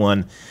you,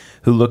 everyone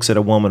who looks at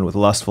a woman with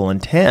lustful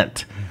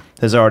intent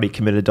has already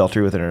committed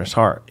adultery within her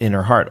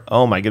heart.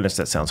 Oh my goodness,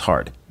 that sounds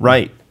hard.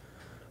 Right,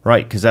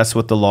 because that's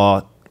what the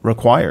law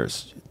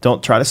requires.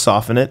 Don't try to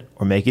soften it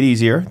or make it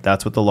easier.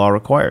 That's what the law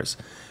requires.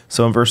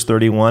 So in verse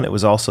 31, it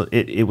was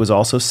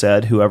also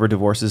said, "Whoever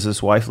divorces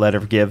his wife, let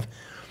him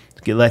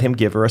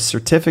give her a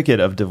certificate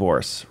of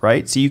divorce,"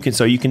 right? So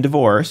you can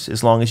divorce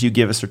as long as you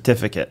give a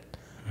certificate,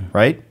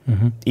 right?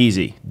 Mm-hmm.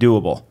 Easy,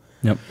 doable.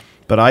 Yep.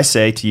 But I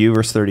say to you,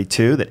 verse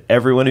 32, that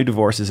everyone who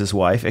divorces his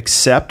wife,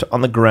 except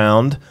on the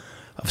ground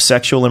of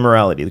sexual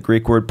immorality, the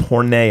Greek word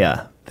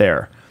porneia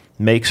there,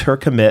 makes her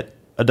commit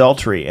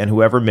adultery, and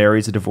whoever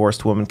marries a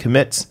divorced woman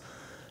commits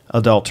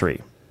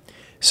adultery.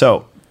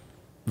 So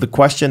the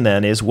question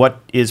then is, what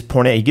is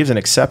porneia? He gives an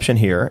exception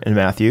here in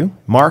Matthew.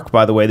 Mark,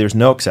 by the way, there's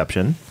no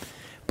exception.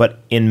 But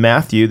in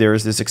Matthew, there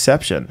is this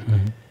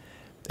exception,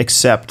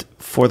 except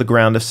for the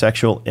ground of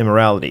sexual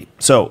immorality.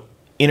 So,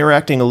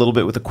 interacting a little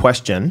bit with the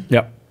question.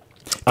 Yep.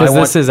 Because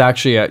this is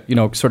actually a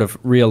sort of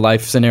real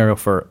life scenario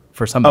for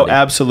somebody. Oh,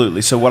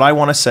 absolutely. So what I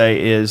want to say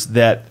is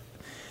that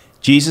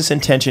Jesus'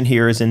 intention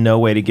here is in no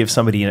way to give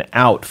somebody an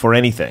out for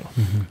anything,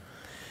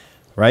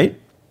 right?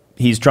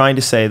 He's trying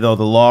to say, though,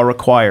 the law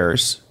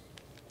requires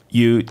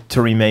you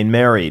to remain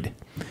married,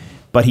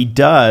 but he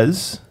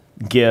does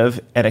give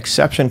an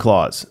exception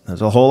clause.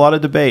 There's a whole lot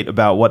of debate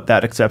about what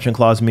that exception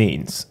clause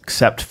means,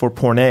 except for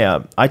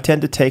porneia. I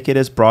tend to take it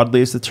as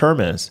broadly as the term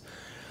is.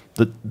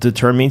 The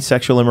term means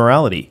sexual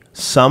immorality.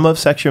 Some of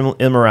sexual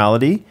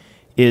immorality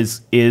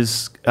is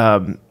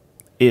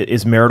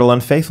marital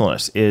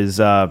unfaithfulness, is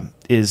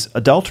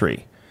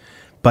adultery,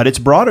 but it's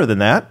broader than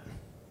that.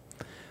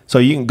 So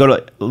you can go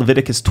to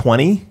Leviticus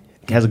 20.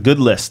 It has a good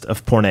list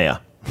of porneia.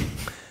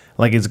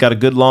 Like, it's got a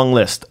good long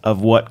list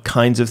of what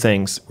kinds of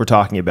things we're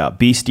talking about.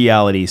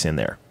 Bestiality's in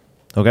there,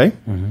 okay?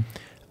 Mm-hmm.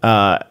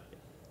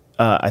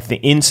 I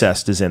think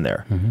incest is in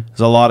there. Mm-hmm. There's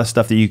a lot of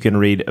stuff that you can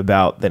read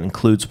about that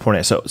includes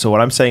porneia. So what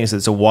I'm saying is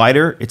it's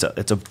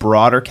a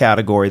broader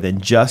category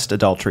than just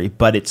adultery,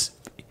 but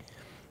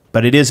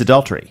it is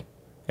adultery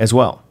as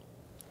well,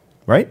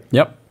 right?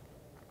 Yep.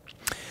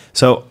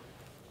 So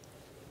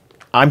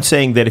I'm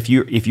saying that if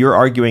you're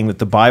arguing that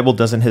the Bible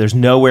there's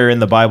nowhere in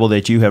the Bible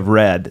that you have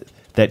read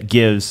that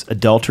gives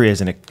adultery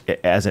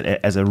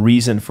as a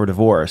reason for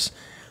divorce.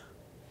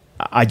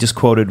 I just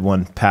quoted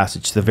one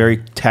passage. The very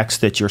text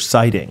that you're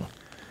citing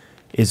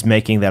is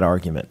making that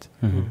argument.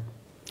 Mm-hmm.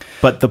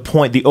 But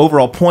the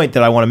overall point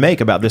that I want to make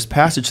about this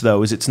passage,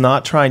 though, is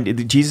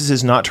Jesus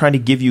is not trying to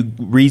give you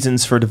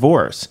reasons for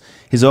divorce.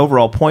 His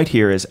overall point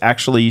here is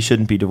actually you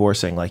shouldn't be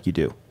divorcing like you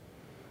do.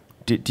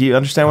 Do you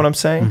understand what I'm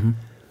saying? Mm-hmm.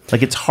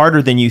 Like, it's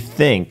harder than you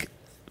think.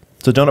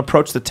 So don't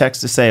approach the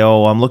text to say,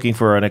 "Oh, I'm looking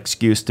for an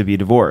excuse to be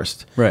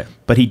divorced." Right.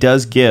 But he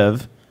does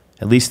give,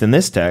 at least in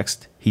this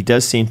text, he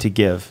does seem to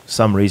give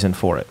some reason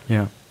for it.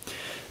 Yeah.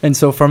 And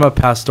so from a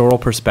pastoral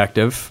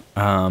perspective,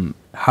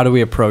 how do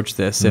we approach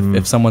this?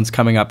 If someone's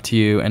coming up to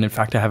you, and in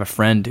fact, I have a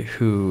friend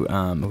who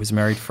was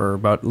married for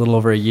about a little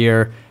over a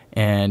year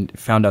and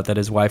found out that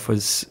his wife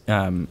was,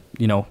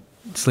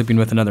 sleeping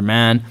with another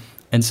man.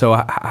 And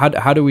so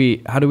how do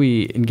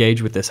we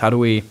engage with this? How do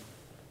we,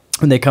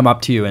 when they come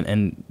up to you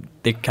and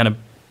they kind of,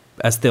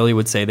 as Thilly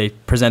would say, they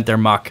present their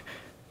muck,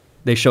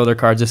 they show their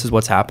cards, this is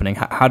what's happening.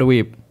 What do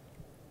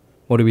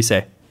we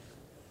say?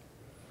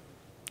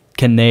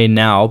 Can they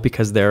now,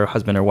 because their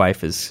husband or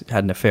wife has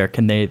had an affair,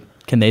 can they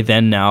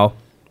then now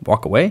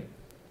walk away?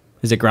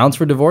 Is it grounds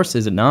for divorce?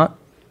 Is it not?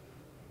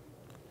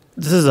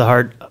 This is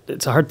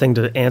it's a hard thing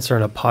to answer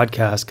in a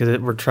podcast because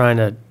we're trying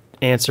to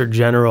answer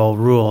general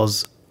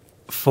rules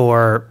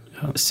for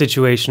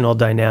situational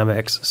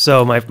dynamics.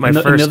 So my first...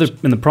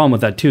 And the problem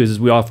with that too is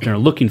we often are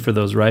looking for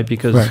those, right?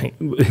 Because, Right.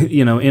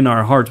 In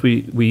our hearts,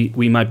 we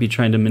might be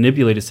trying to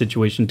manipulate a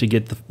situation to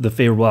get the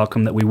favorable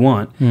outcome that we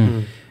want.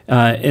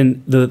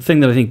 And the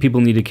thing that I think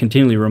people need to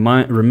continually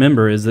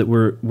remember is that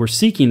we're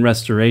seeking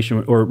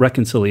restoration or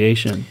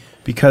reconciliation.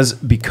 Because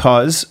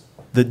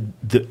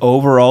the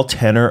overall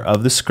tenor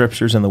of the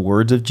scriptures and the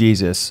words of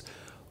Jesus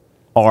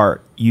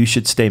are you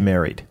should stay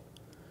married.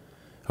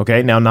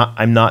 Okay, now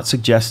I'm not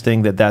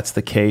suggesting that that's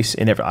the case,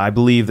 and I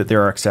believe that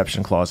there are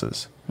exception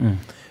clauses.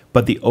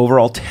 But the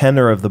overall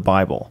tenor of the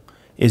Bible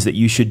is that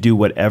you should do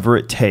whatever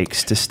it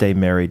takes to stay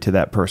married to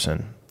that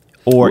person.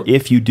 Or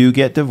if you do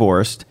get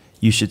divorced,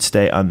 you should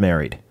stay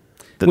unmarried.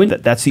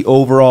 That's the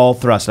overall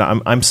thrust.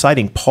 Now, I'm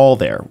citing Paul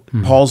there.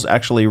 Paul's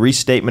actually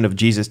restatement of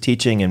Jesus'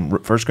 teaching in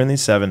 1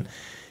 Corinthians 7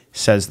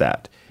 says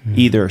that.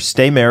 Either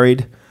stay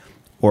married,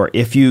 or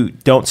if you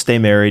don't stay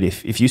married,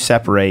 if you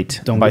separate,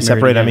 by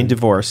separate I mean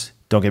divorce,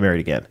 don't get married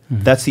again.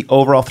 That's the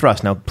overall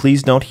thrust. Now,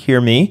 please don't hear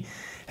me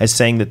as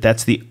saying that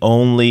that's the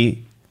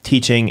only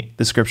teaching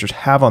the scriptures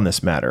have on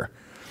this matter.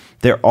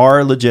 There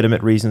are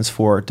legitimate reasons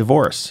for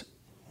divorce.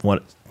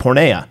 One,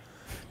 porneia,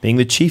 being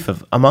the chief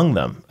among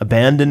them.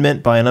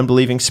 Abandonment by an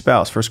unbelieving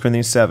spouse, 1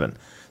 Corinthians 7.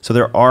 So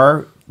there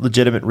are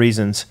legitimate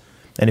reasons.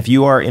 And if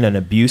you are in an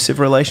abusive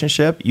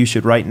relationship, you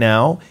should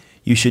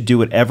do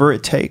whatever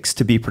it takes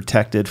to be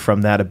protected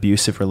from that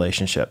abusive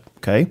relationship,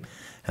 okay?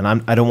 And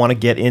I don't want to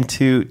get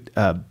into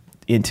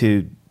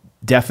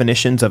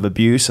definitions of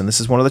abuse, and this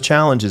is one of the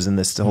challenges in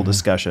this whole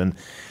discussion,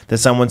 that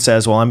someone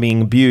says, well, I'm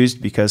being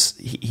abused because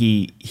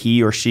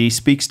he or she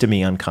speaks to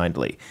me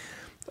unkindly.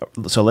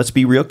 So let's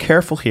be real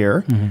careful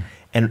here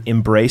and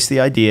embrace the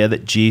idea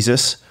that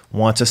Jesus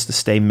wants us to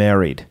stay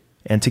married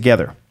and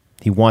together.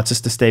 He wants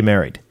us to stay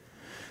married.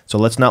 So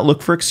let's not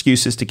look for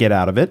excuses to get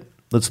out of it.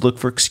 Let's look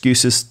for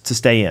excuses to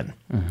stay in.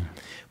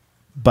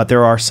 But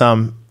there are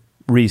some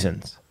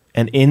reasons.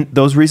 And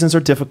those reasons are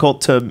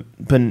difficult to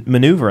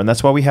maneuver. And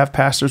that's why we have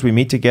pastors. We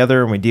meet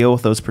together and we deal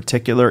with those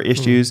particular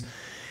issues.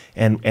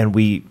 And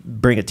we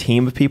bring a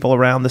team of people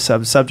around the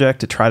subject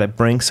to try to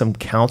bring some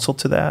counsel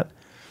to that.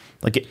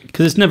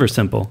 Because it's never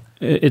simple.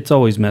 It's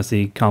always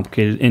messy,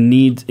 complicated,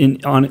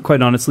 and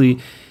quite honestly,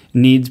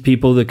 needs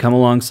people to come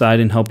alongside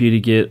and help you to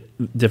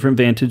get different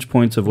vantage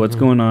points of what's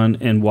going on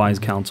and wise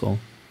counsel.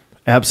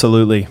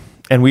 Absolutely.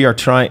 And we are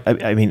trying,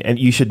 and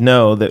you should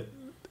know that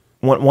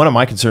one of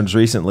my concerns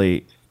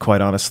recently,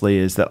 quite honestly,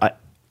 is that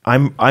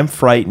I'm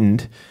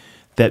frightened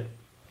that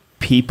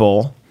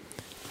people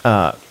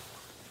are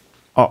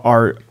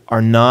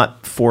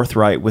not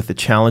forthright with the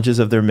challenges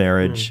of their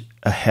marriage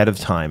ahead of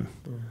time.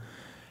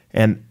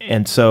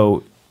 And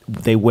so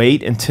they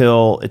wait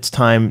until it's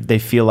time. They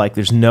feel like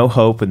there's no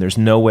hope and there's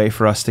no way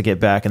for us to get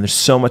back. And there's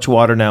so much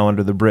water now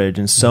under the bridge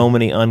and so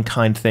many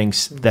unkind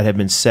things that have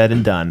been said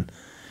and done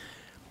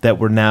that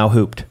we're now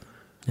hooped.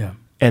 Yeah.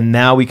 And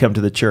now we come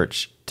to the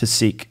church to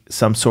seek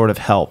some sort of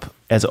help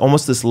as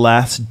almost this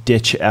last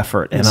ditch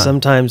effort. And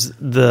sometimes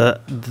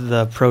the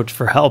approach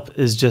for help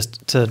is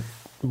just to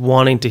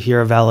wanting to hear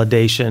a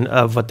validation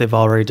of what they've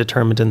already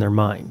determined in their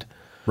mind.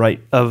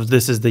 Right. Of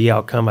this is the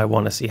outcome I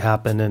want to see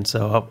happen. And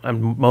so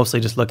I'm mostly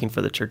just looking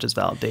for the church's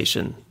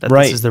validation that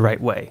this is the right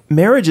way.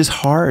 Marriage is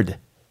hard.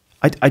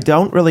 I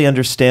don't really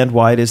understand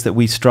why it is that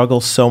we struggle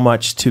so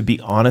much to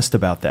be honest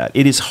about that.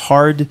 It is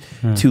hard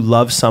to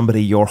love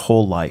somebody your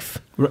whole life.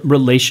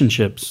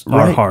 Relationships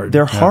are hard.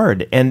 They're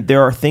hard. And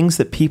there are things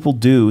that people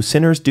do,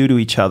 sinners do to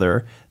each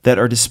other, that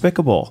are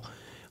despicable.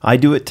 I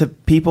do it to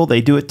people,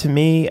 they do it to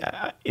me.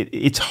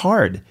 It's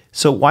hard.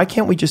 So why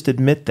can't we just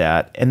admit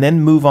that and then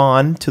move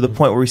on to the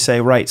point where we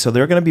say, right, so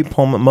there are going to be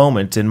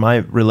moments in my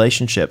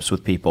relationships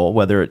with people,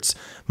 whether it's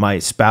my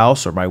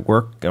spouse or my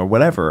work or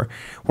whatever,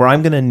 where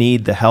I'm going to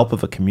need the help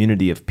of a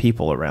community of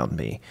people around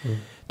me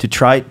to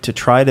try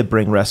to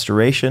bring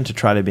restoration, to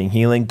try to bring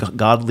healing,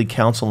 godly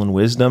counsel and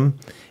wisdom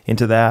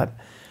into that.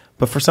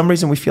 But for some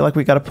reason, we feel like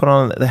we got to put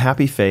on the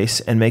happy face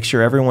and make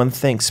sure everyone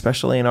thinks,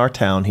 especially in our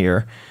town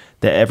here,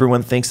 that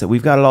everyone thinks that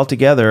we've got it all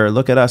together.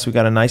 Look at us. We've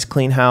got a nice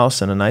clean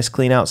house and a nice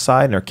clean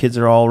outside, and our kids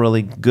are all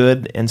really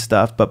good and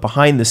stuff. But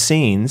behind the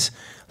scenes,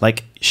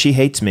 like, she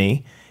hates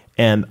me,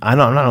 and I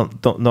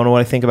don't know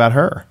what I think about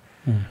her.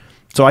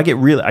 So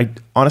I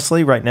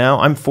honestly, right now,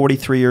 I'm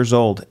 43 years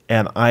old,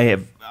 and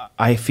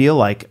I feel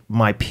like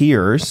my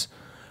peers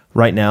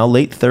right now,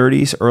 late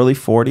 30s, early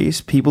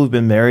 40s, people who've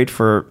been married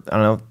for,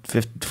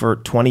 for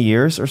 20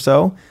 years or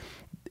so,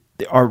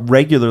 are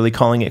regularly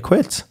calling it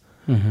quits.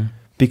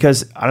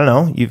 Because I don't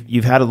know,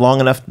 you've had it long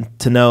enough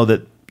to know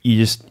that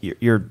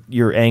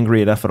you're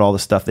angry enough at all the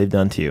stuff they've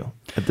done to you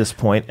at this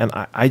point. And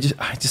I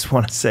just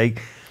want to say,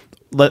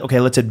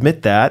 let's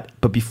admit that.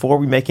 But before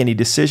we make any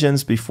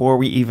decisions, before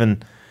we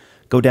even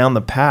go down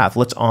the path,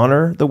 let's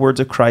honor the words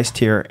of Christ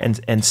here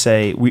and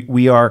say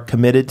we are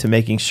committed to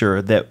making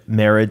sure that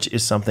marriage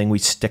is something we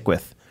stick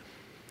with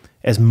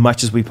as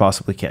much as we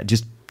possibly can.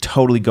 Just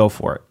totally go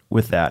for it.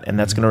 with that, and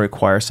that's going to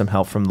require some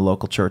help from the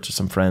local church or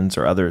some friends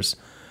or others.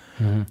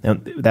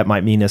 And that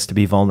might mean us to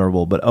be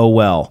vulnerable, but oh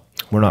well,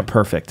 we're not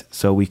perfect,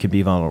 so we could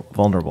be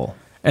vulnerable.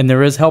 And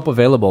there is help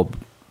available.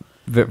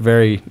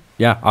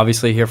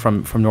 Obviously here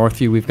from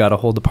Northview, we've got a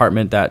whole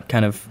department that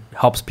kind of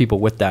helps people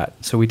with that.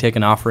 So we take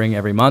an offering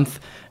every month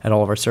at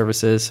all of our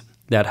services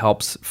that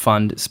helps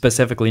fund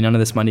specifically. None of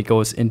this money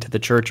goes into the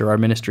church or our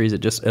ministries.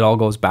 It all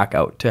goes back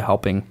out to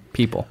helping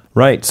people.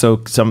 Right.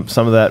 So some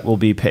of that will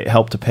be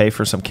help to pay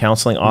for some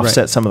counseling,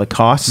 offset some of the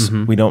costs.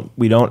 We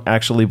don't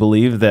actually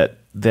believe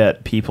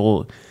that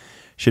people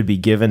should be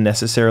given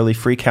necessarily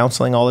free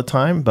counseling all the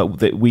time, but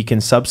that we can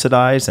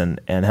subsidize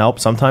and help.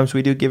 Sometimes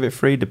we do give it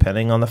free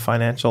depending on the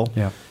financial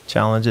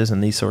challenges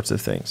and these sorts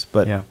of things.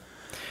 But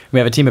we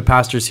have a team of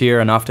pastors here,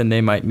 and often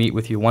they might meet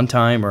with you one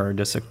time or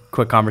just a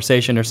quick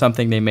conversation or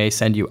something. They may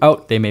send you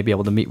out. They may be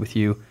able to meet with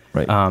you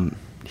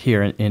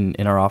here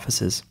in our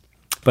offices.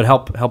 But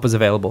help is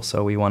available,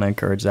 so we want to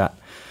encourage that.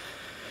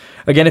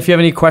 Again, if you have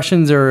any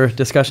questions or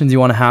discussions you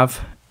want to have,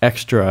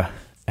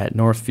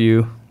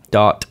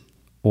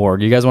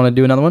 extra@northview.org. You guys want to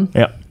do another one?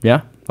 Yeah.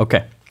 Yeah?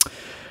 Okay.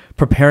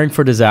 Preparing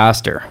for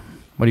disaster.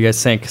 What do you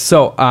guys think?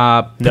 So,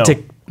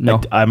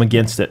 no. I'm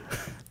against it.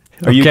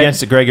 Are you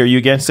against it, Greg? Are you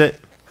against it?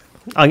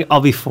 I'll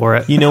be for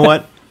it. You know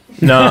what?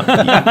 No.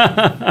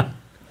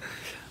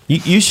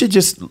 You should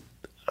just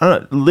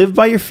live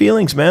by your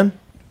feelings, man.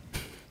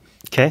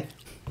 Okay.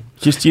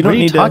 You don't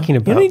need talking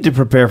about? You don't need to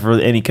prepare for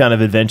any kind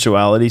of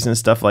eventualities and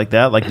stuff like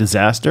that, like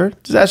disaster.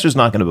 Disaster's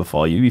not going to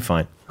befall you. You'll be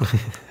fine.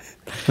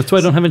 That's why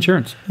I don't have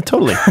insurance.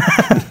 Totally.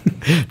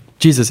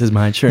 Jesus is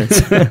my insurance.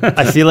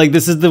 I feel like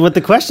this is what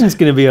the question's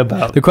going to be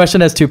about. The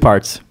question has two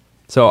parts,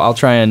 so I'll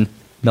try and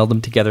meld them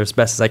together as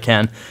best as I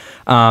can.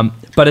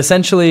 But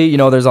essentially,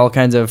 there's all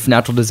kinds of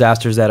natural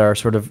disasters that are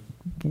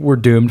we're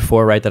doomed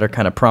for, right? That are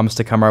kind of promised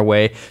to come our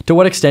way. To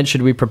what extent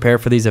should we prepare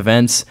for these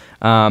events?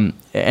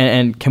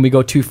 And can we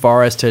go too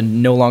far as to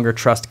no longer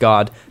trust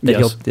God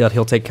that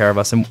He'll take care of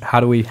us? And how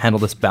do we handle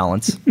this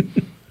balance?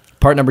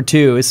 Part number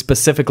 2 is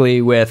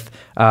specifically with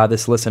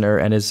this listener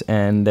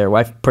and their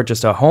wife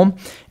purchased a home,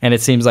 and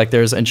it seems like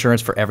there's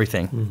insurance for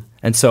everything.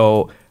 And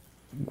so,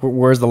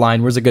 where's the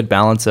line? Where's a good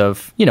balance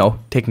of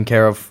taking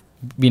care of,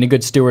 being a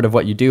good steward of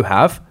what you do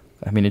have?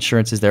 I mean,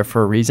 insurance is there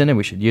for a reason, and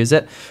we should use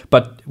it.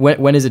 But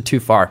when is it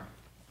too far?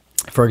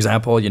 For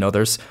example,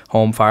 there's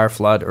home, fire,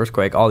 flood,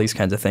 earthquake, all these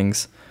kinds of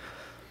things.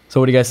 So,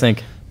 what do you guys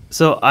think?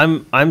 So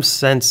I'm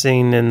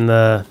sensing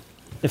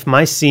if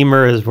my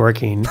seamer is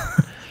working.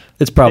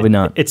 It's probably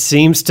not. It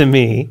seems to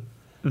me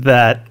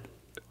that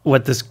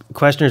what this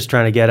questioner is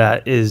trying to get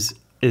at is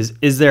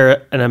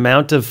there an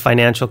amount of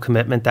financial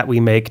commitment that we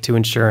make to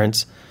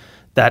insurance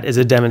that is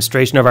a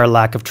demonstration of our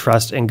lack of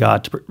trust in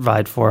God to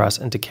provide for us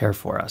and to care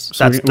for us?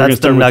 So that's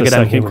the nugget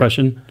I'm hearing.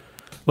 Question.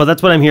 Well,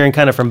 that's what I'm hearing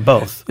kind of from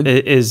both.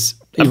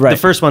 The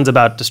first one's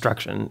about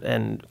destruction.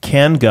 And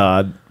can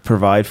God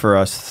provide for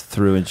us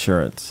through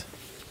insurance?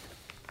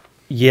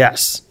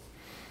 Yes.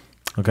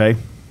 Okay.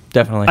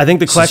 Definitely. I think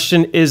the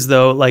question is,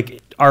 though,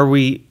 are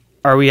we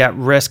at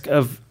risk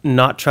of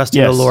not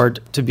trusting the Lord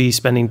to be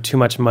spending too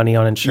much money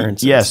on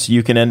insurance? Yes,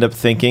 you can end up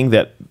thinking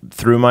that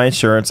through my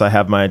insurance, I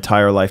have my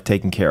entire life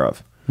taken care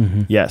of.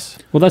 Mm-hmm. Yes.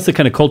 Well, that's the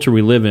kind of culture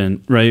we live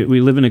in, right?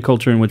 We live in a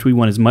culture in which we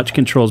want as much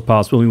control as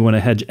possible. We want to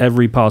hedge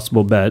every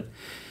possible bet.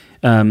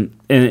 And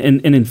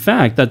in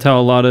fact, that's how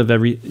a lot of our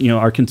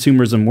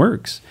consumerism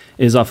works,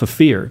 is off of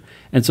fear.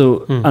 And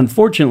so,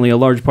 unfortunately, a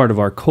large part of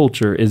our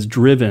culture is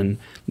driven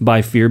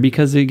by fear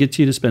because it gets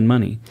you to spend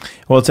money.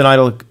 Well, it's an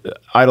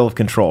idol of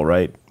control,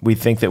 right? We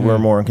think that we're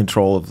more in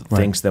control of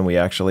things than we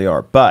actually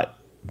are. But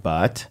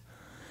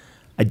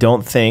I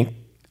don't think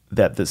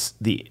that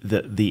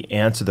the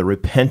answer, the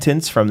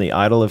repentance from the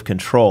idol of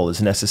control,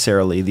 is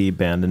necessarily the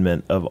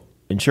abandonment of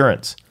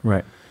insurance.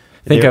 Right.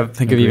 Think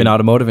of even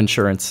automotive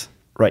insurance.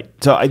 Right.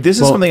 So this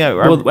is something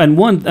in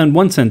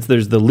one sense,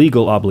 there's the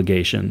legal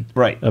obligation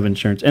of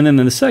insurance. And then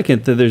in the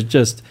second, that there's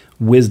just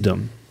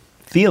wisdom.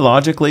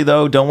 Theologically,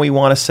 though, don't we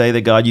want to say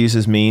that God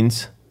uses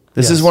means?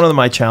 This is one of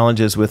my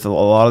challenges with a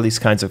lot of these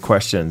kinds of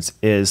questions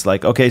is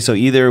okay, so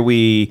either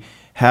we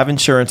have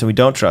insurance and we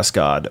don't trust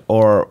God,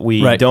 or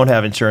we don't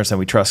have insurance and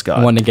we trust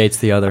God. One negates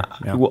the other.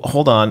 Yeah. Well,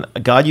 hold on.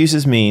 God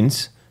uses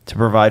means to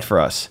provide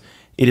for us.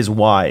 It is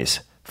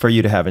wise for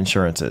you to have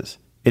insurances.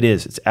 It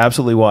is. It's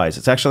absolutely wise.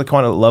 It's actually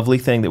quite a lovely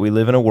thing that we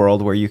live in a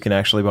world where you can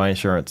actually buy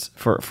insurance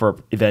for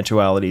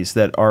eventualities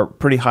that are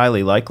pretty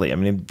highly likely. I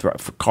mean, for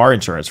car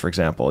insurance, for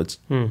example, it's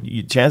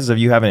chances of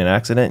you having an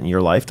accident in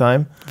your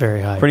lifetime,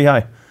 very high, pretty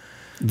high.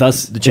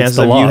 Thus, the chances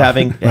of you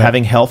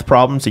having health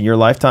problems in your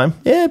lifetime,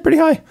 pretty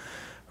high,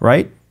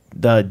 right?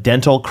 The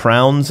dental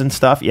crowns and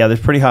stuff, they're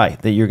pretty high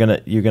that you're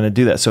gonna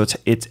do that. So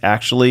it's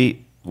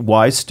actually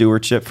wise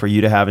stewardship for you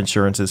to have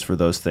insurances for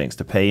those things,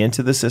 to pay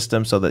into the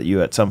system so that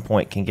you at some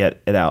point can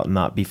get it out and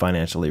not be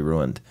financially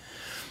ruined.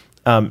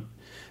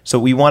 So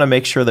we want to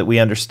make sure that we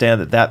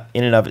understand that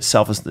in and of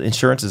itself,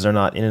 insurances are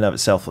not in and of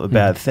itself a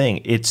bad thing.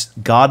 It's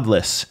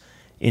godless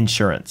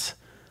insurance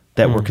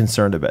that we're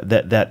concerned about.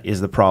 That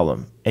is the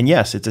problem. And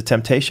yes, it's a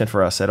temptation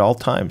for us at all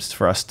times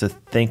for us to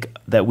think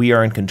that we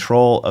are in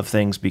control of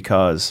things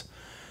because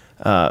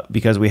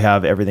we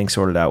have everything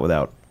sorted out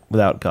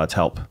without God's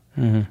help.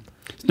 Mm-hmm.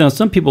 Now,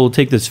 some people will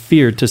take this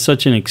fear to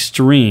such an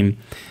extreme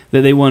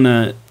that they want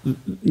to,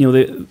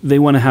 they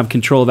want to have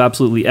control of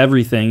absolutely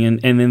everything, and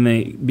then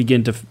they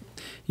begin to,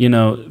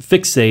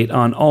 fixate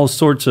on all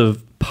sorts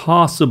of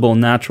possible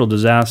natural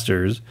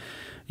disasters,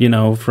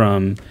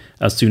 from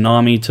a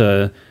tsunami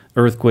to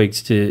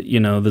earthquakes to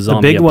the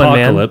zombie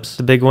apocalypse.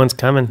 The big one's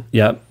coming.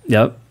 Yep.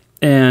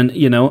 And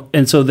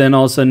and so then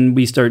all of a sudden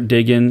we start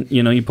digging.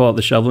 You pull out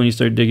the shovel and you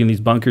start digging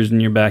these bunkers in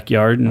your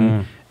backyard,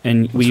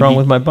 and what's wrong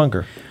with my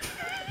bunker?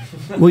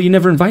 Well, you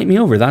never invite me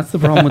over. That's the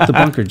problem with the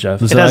bunker, Jeff.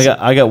 So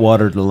I got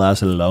water to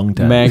last a long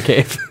time. Man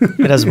cave.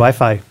 It has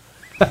Wi-Fi.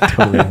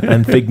 Totally.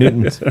 And Fig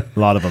Newtons, a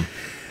lot of them.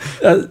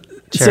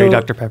 Cherry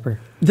Dr. Pepper.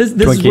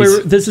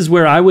 This is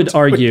where I would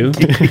argue.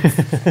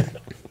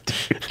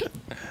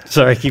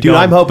 Sorry, keep Dude,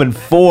 going. I'm hoping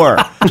for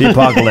the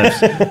apocalypse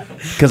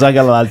because I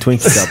got a lot of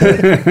Twinkies out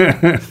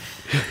there.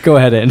 Go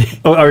ahead, Andy.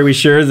 Oh, are we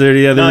sure? Is there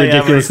any other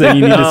ridiculous thing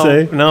you need to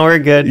say? No, we're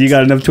good. You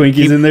got enough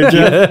Twinkies in there,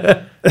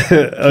 Jeff?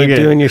 Okay. Keep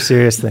doing your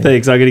serious thing.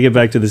 Thanks. I'm going to get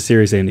back to the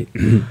serious, Andy.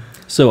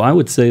 So I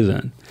would say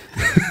then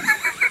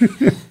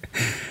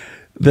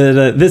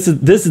that this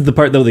is the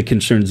part though that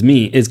concerns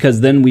me, is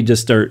because then we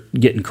just start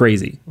getting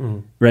crazy,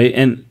 right?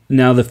 And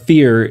now the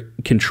fear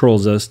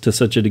controls us to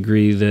such a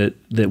degree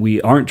that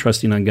we aren't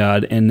trusting on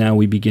God, and now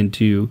we begin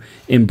to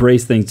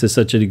embrace things to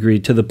such a degree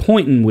to the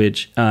point in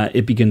which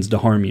it begins to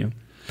harm you.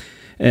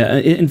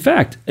 In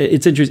fact,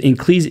 it's interesting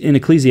in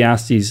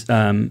Ecclesiastes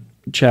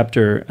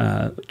chapter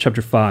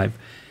 5.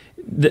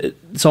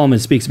 Solomon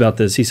speaks about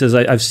this. He says,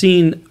 I've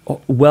seen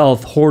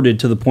wealth hoarded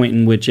to the point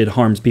in which it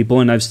harms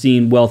people, and I've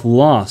seen wealth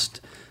lost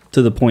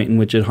to the point in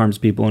which it harms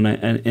people.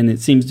 And it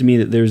seems to me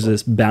that there's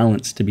this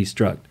balance to be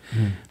struck,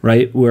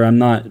 right?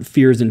 Where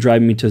fear isn't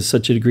driving me to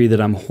such a degree that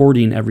I'm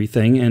hoarding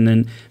everything, and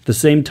then at the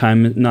same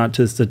time, not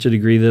to such a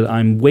degree that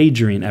I'm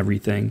wagering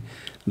everything.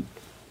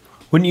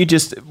 When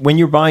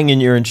you're buying in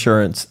your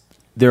insurance,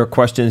 there are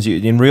questions,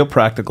 in real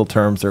practical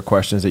terms, there are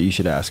questions that you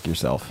should ask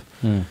yourself.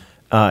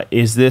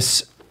 Is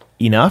this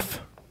enough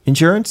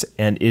insurance,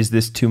 and is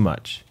this too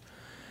much?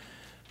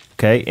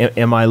 Okay,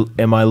 am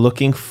I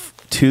looking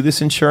to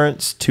this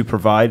insurance to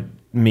provide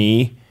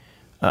me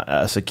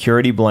a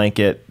security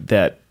blanket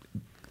that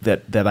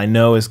I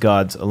know is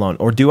God's alone,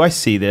 or do I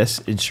see this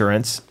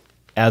insurance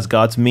as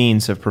God's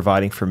means of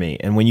providing for me?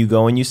 And when you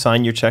go and you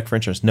sign your check for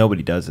insurance,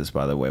 nobody does this,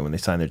 by the way, when they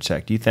sign their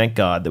check. Do you thank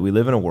God that we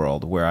live in a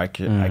world where I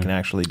can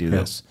actually do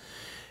this,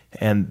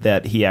 and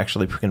that He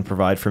actually can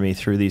provide for me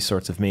through these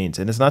sorts of means?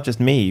 And it's not just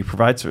me; He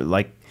provides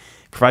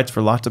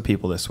for lots of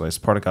people this way. It's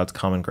part of God's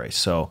common grace.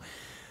 So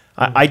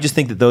I just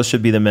think that those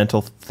should be the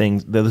mental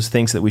things, those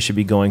things that we should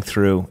be going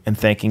through and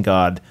thanking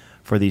God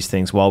for these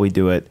things while we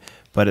do it,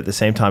 but at the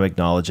same time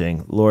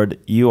acknowledging, Lord,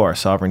 you are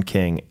sovereign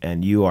King,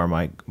 and you are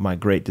my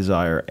great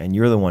desire, and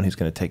you're the one who's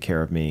going to take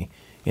care of me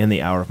in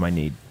the hour of my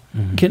need.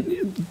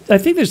 I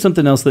think there's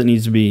something else that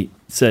needs to be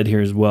said here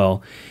as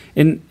well.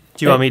 And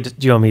Do you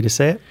want me to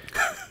say it?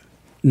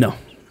 No.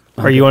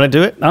 Or you want to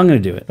do it? I'm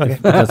going to do it. Okay.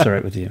 If that's all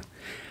right with you.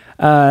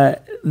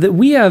 That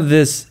we have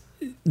this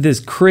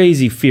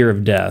crazy fear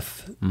of death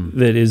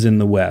that is in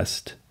the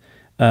West,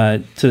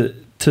 to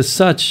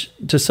such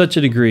a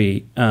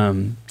degree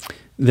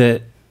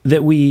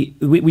that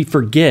we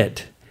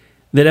forget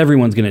that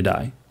everyone's going to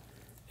die,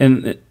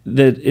 and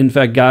that in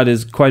fact God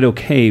is quite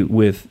okay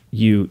with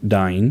you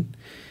dying,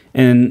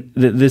 and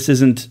that this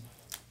isn't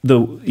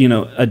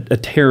a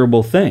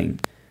terrible thing.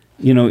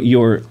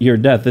 Your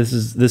death. This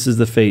is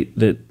the fate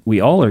that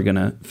we all are going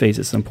to face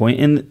at some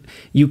point, and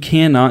you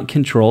cannot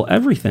control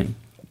everything.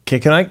 Okay,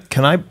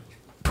 can I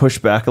push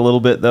back a little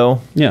bit though?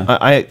 Yeah,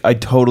 I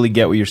totally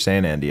get what you're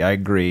saying, Andy. I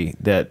agree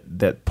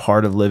that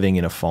part of living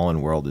in a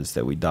fallen world is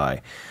that we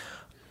die.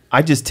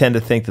 I just tend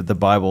to think that the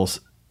Bible's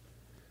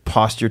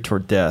posture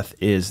toward death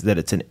is that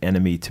it's an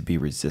enemy to be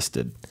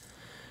resisted,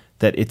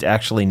 that it's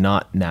actually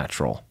not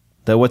natural,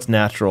 that what's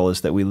natural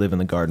is that we live in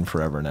the garden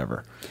forever and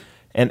ever.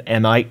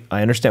 And I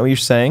understand what you're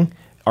saying.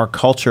 Our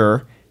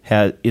culture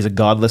is a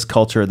godless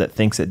culture that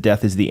thinks that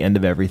death is the end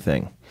of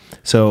everything.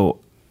 So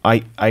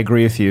I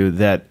agree with you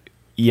that,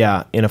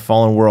 yeah, in a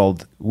fallen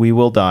world, we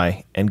will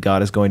die, and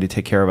God is going to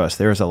take care of us.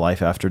 There is a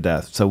life after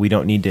death, so we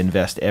don't need to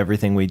invest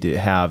everything we do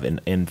have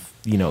in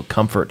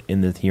comfort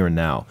in the here and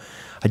now.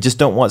 I just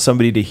don't want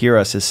somebody to hear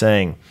us as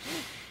saying,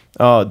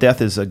 oh,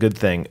 death is a good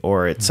thing,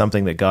 or it's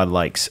something that God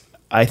likes.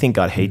 I think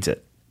God hates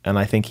it, and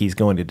I think He's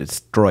going to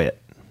destroy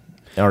it.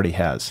 It already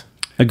has.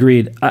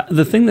 Agreed.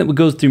 The thing that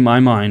goes through my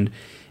mind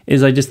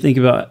is I just think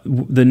about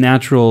the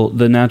natural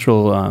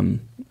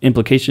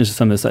implications of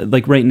some of this.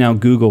 Like right now,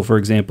 Google, for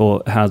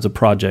example, has a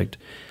project.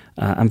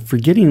 I'm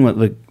forgetting what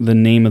the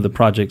name of the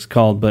project's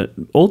called, but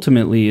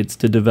ultimately it's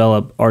to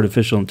develop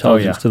artificial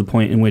intelligence to the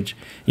point in which,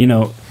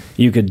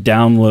 you could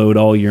download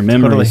all your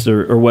memories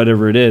or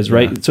whatever it is,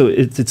 right? Yeah. So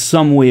it's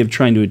some way of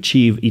trying to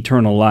achieve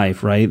eternal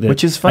life, right? That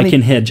which is funny. I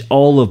can hedge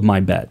all of my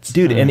bets.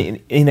 Dude, and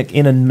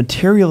in a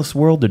materialist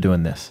world, they're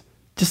doing this.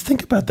 Just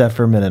think about that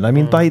for a minute. I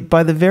mean,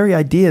 by the very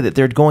idea that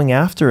they're going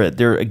after it,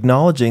 they're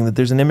acknowledging that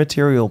there's an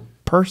immaterial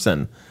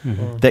person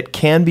that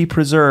can be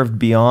preserved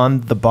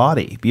beyond the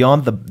body,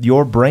 beyond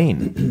your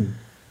brain.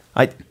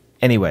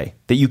 Anyway,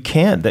 that you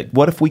can. That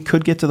what if we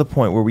could get to the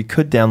point where we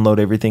could download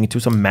everything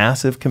into some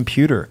massive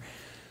computer?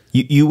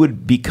 You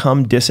would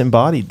become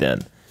disembodied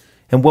then.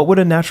 And what would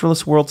a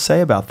naturalist world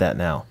say about that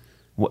now?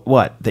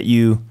 What?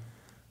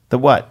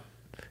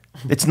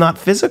 It's not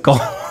physical,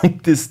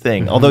 like this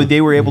thing. Although they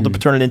were able to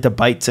turn it into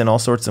bytes and all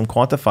sorts and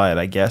quantify it,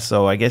 I guess.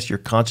 So I guess your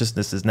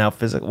consciousness is now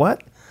physical.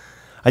 What?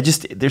 I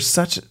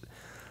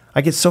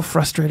get so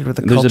frustrated with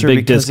the There's culture a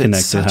big because disconnect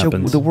it's such that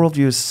happens. the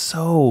worldview is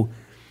so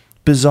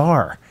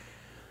bizarre,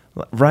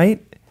 right?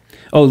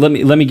 Oh, let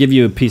me give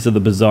you a piece of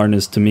the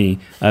bizarreness to me.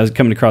 I was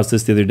coming across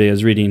this the other day. I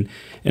was reading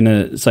in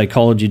a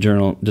psychology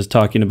journal just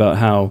talking about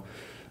how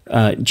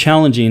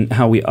challenging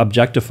how we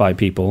objectify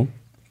people,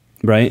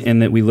 right?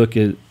 And that we look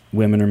at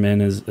women or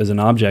men as an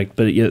object,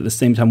 but yet at the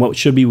same time, what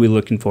should we be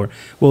looking for?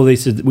 Well, they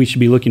said we should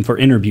be looking for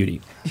inner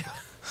beauty.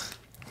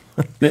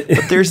 But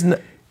there's no...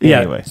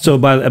 Yeah. Anyway. So,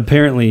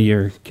 apparently,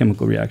 your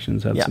chemical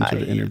reactions have some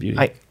sort of inner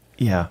beauty.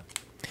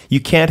 You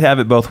can't have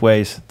it both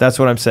ways. That's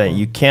what I'm saying.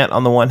 You can't,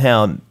 on the one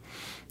hand,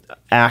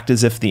 act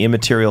as if the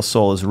immaterial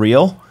soul is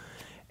real,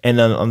 and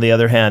then on the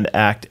other hand,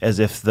 act as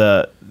if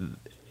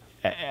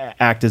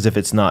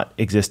it's not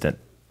existent.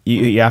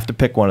 You have to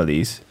pick one of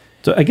these.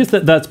 So I guess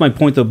that's my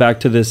point, though,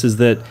 back to this, is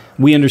that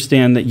we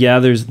understand that,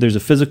 there's a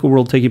physical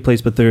world taking place,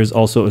 but there's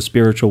also a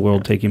spiritual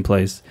world taking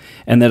place,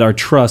 and that our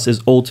trust is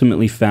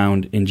ultimately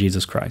found in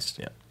Jesus Christ.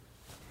 Yeah.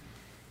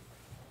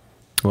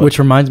 Which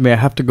reminds me, I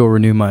have to go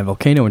renew my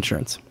volcano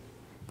insurance.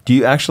 Do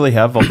you actually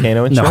have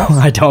volcano insurance? No,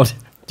 I don't.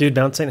 Dude,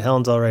 Mount St.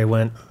 Helens already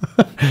went.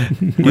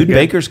 Dude,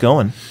 Baker's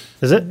going.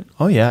 Is it?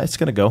 Oh yeah, it's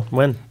going to go.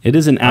 When? It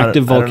is an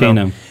active I don't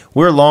volcano. know.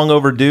 We're long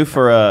overdue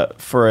for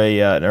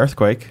an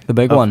earthquake. The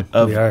big one.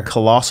 We are. Of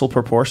colossal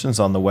proportions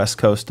on the west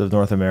coast of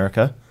North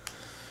America.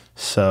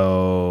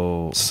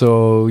 So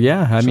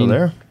yeah, I mean,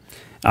 there.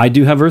 I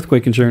do have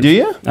earthquake insurance. Do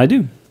you? I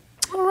do.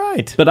 All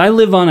right. But I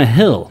live on a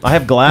hill. I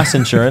have glass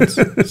insurance,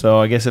 so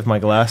I guess if my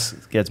glass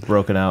gets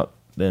broken out,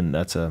 then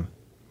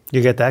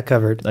You get that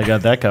covered. I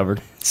got that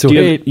covered. so Do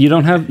wait, you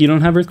don't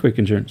have earthquake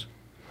insurance.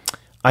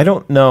 I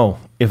don't know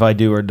if I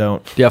do or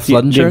don't. do you have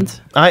flood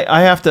insurance?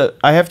 I have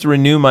to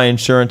renew my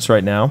insurance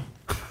right now.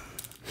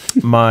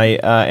 My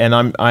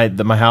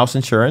my house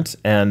insurance,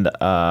 and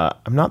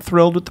I'm not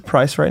thrilled with the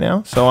price right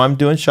now. So I'm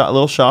doing a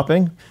little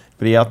shopping.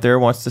 Anybody out there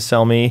wants to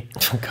sell me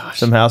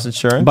some house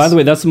insurance? By the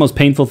way, that's the most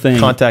painful thing.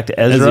 contact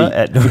Ezra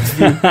at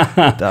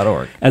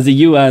northview.org. As a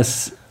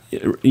U.S.,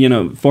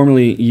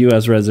 formerly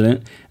U.S.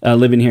 resident,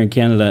 living here in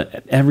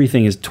Canada,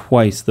 everything is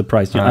twice the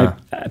price. I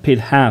paid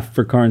half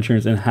for car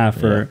insurance and half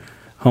for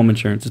home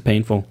insurance. It's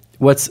painful.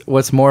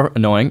 What's more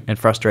annoying and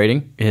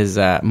frustrating is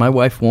my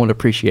wife won't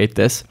appreciate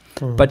this,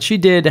 but she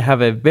did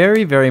have a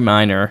very, very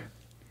minor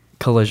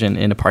collision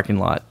in a parking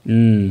lot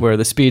where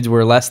the speeds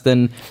were less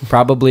than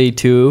probably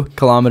 2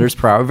 kilometers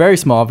per hour. Very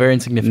small, very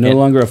insignificant. No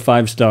longer a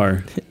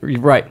 5-star.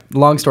 Right.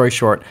 Long story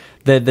short,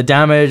 the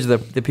damage, the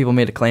people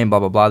made a claim, blah,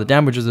 blah, blah. The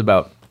damage was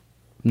about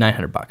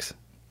 $900.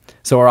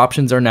 So our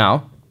options are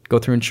now go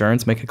through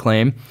insurance, make a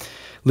claim,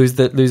 lose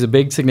a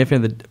big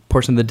significant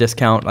portion of the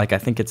discount, like I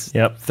think it's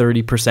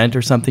 30%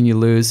 or something you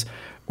lose,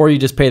 or you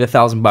just pay the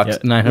 $1,000,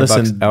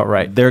 $900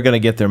 outright. They're going to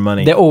get their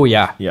money.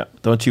 Yeah.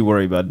 Don't you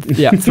worry, bud.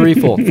 Yeah,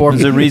 threefold, four.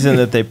 There's a reason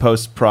that they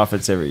post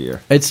profits every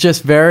year. It's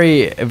just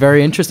very,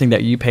 very interesting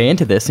that you pay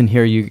into this, and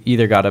here you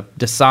either got to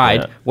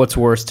decide what's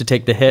worse, to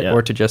take the hit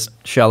or to just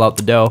shell out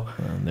the dough.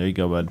 There you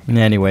go, bud.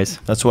 Anyways,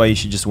 That's why you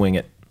should just wing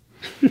it.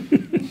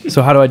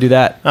 so how do I do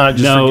that?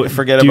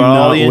 Forget do about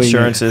all not the wing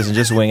insurances and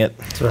just wing it.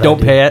 Don't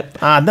pay it.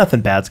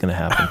 Nothing bad's going to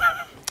happen.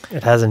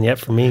 It hasn't yet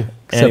for me.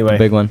 Except Anyway. the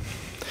big one.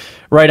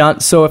 Right on.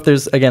 So if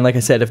there's, again, like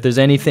I said, if there's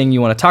anything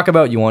you want to talk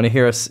about, you want to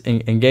hear us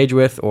engage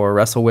with or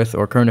wrestle with,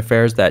 or current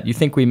affairs that you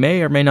think we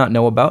may or may not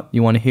know about,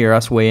 you want to hear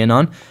us weigh in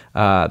on,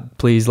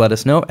 please let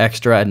us know.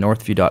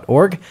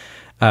 extra@northview.org.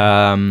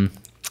 In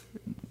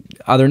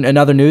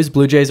other news,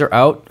 Blue Jays are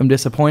out. I'm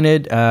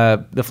disappointed.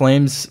 The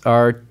Flames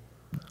are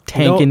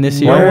tanking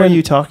this year. Why are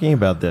you talking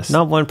about this?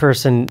 Not one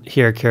person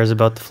here cares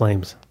about the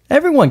Flames.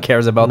 Everyone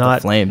cares about the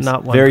Flames.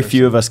 Not one Very person.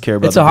 few of us care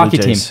about It's the a Blue hockey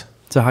Jays. team.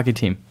 It's a hockey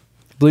team.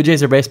 Blue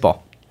Jays are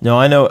baseball. No,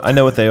 I know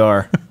what they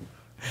are.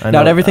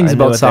 Not everything's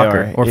about what they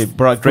soccer are. or It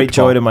brought great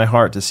football. joy to my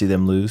heart to see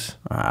them lose.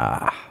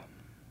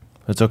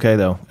 It's okay,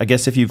 though. I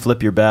guess if you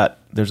flip your bat,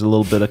 there's a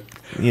little bit of,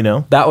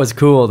 That was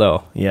cool,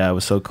 though. Yeah, it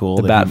was so cool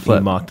The that bat he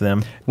flip. mocked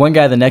them. One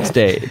guy the next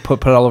day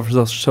put it all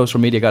over social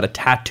media, got a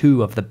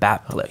tattoo of the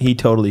bat flip. He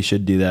totally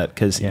should do that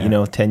because,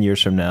 Yeah. 10 years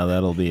from now,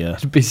 that'll be a...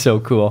 It'd be so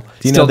cool.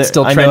 Do you know that-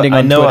 Still I know- trending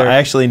on Twitter. I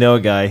actually know a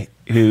guy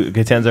who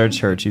attends our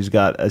church who's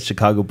got a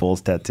Chicago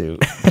Bulls tattoo.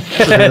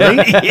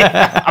 Really?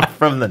 Yeah,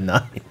 from the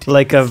 90s.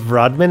 Like of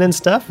Rodman and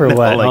stuff, or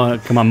what? Come on,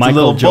 It's a Michael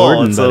little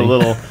Jordan, bull. It's buddy. a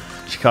little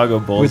Chicago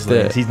Bulls. With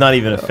the- thing. He's not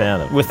even a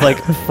fan of it. With like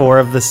 4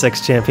 of the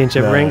 6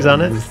 championship rings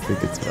on I it. just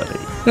think it's funny.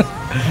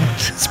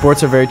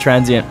 Sports are very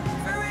transient.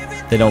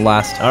 They don't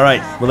last. All right.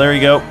 Well, there you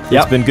go. Yep.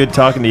 It's been good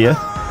talking to you.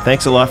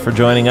 Thanks a lot for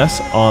joining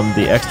us on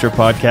the Extra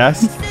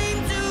Podcast.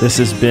 This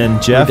has been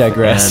Jeff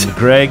digress. and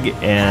Greg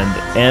and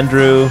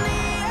Andrew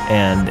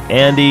and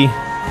Andy.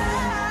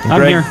 And I'm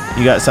Greg, here.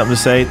 you got something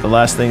to say? The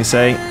last thing to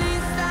say?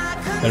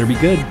 Better be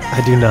good.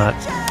 I do not.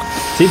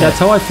 See, that's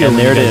how I feel And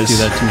when there you it guys is.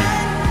 do that to me.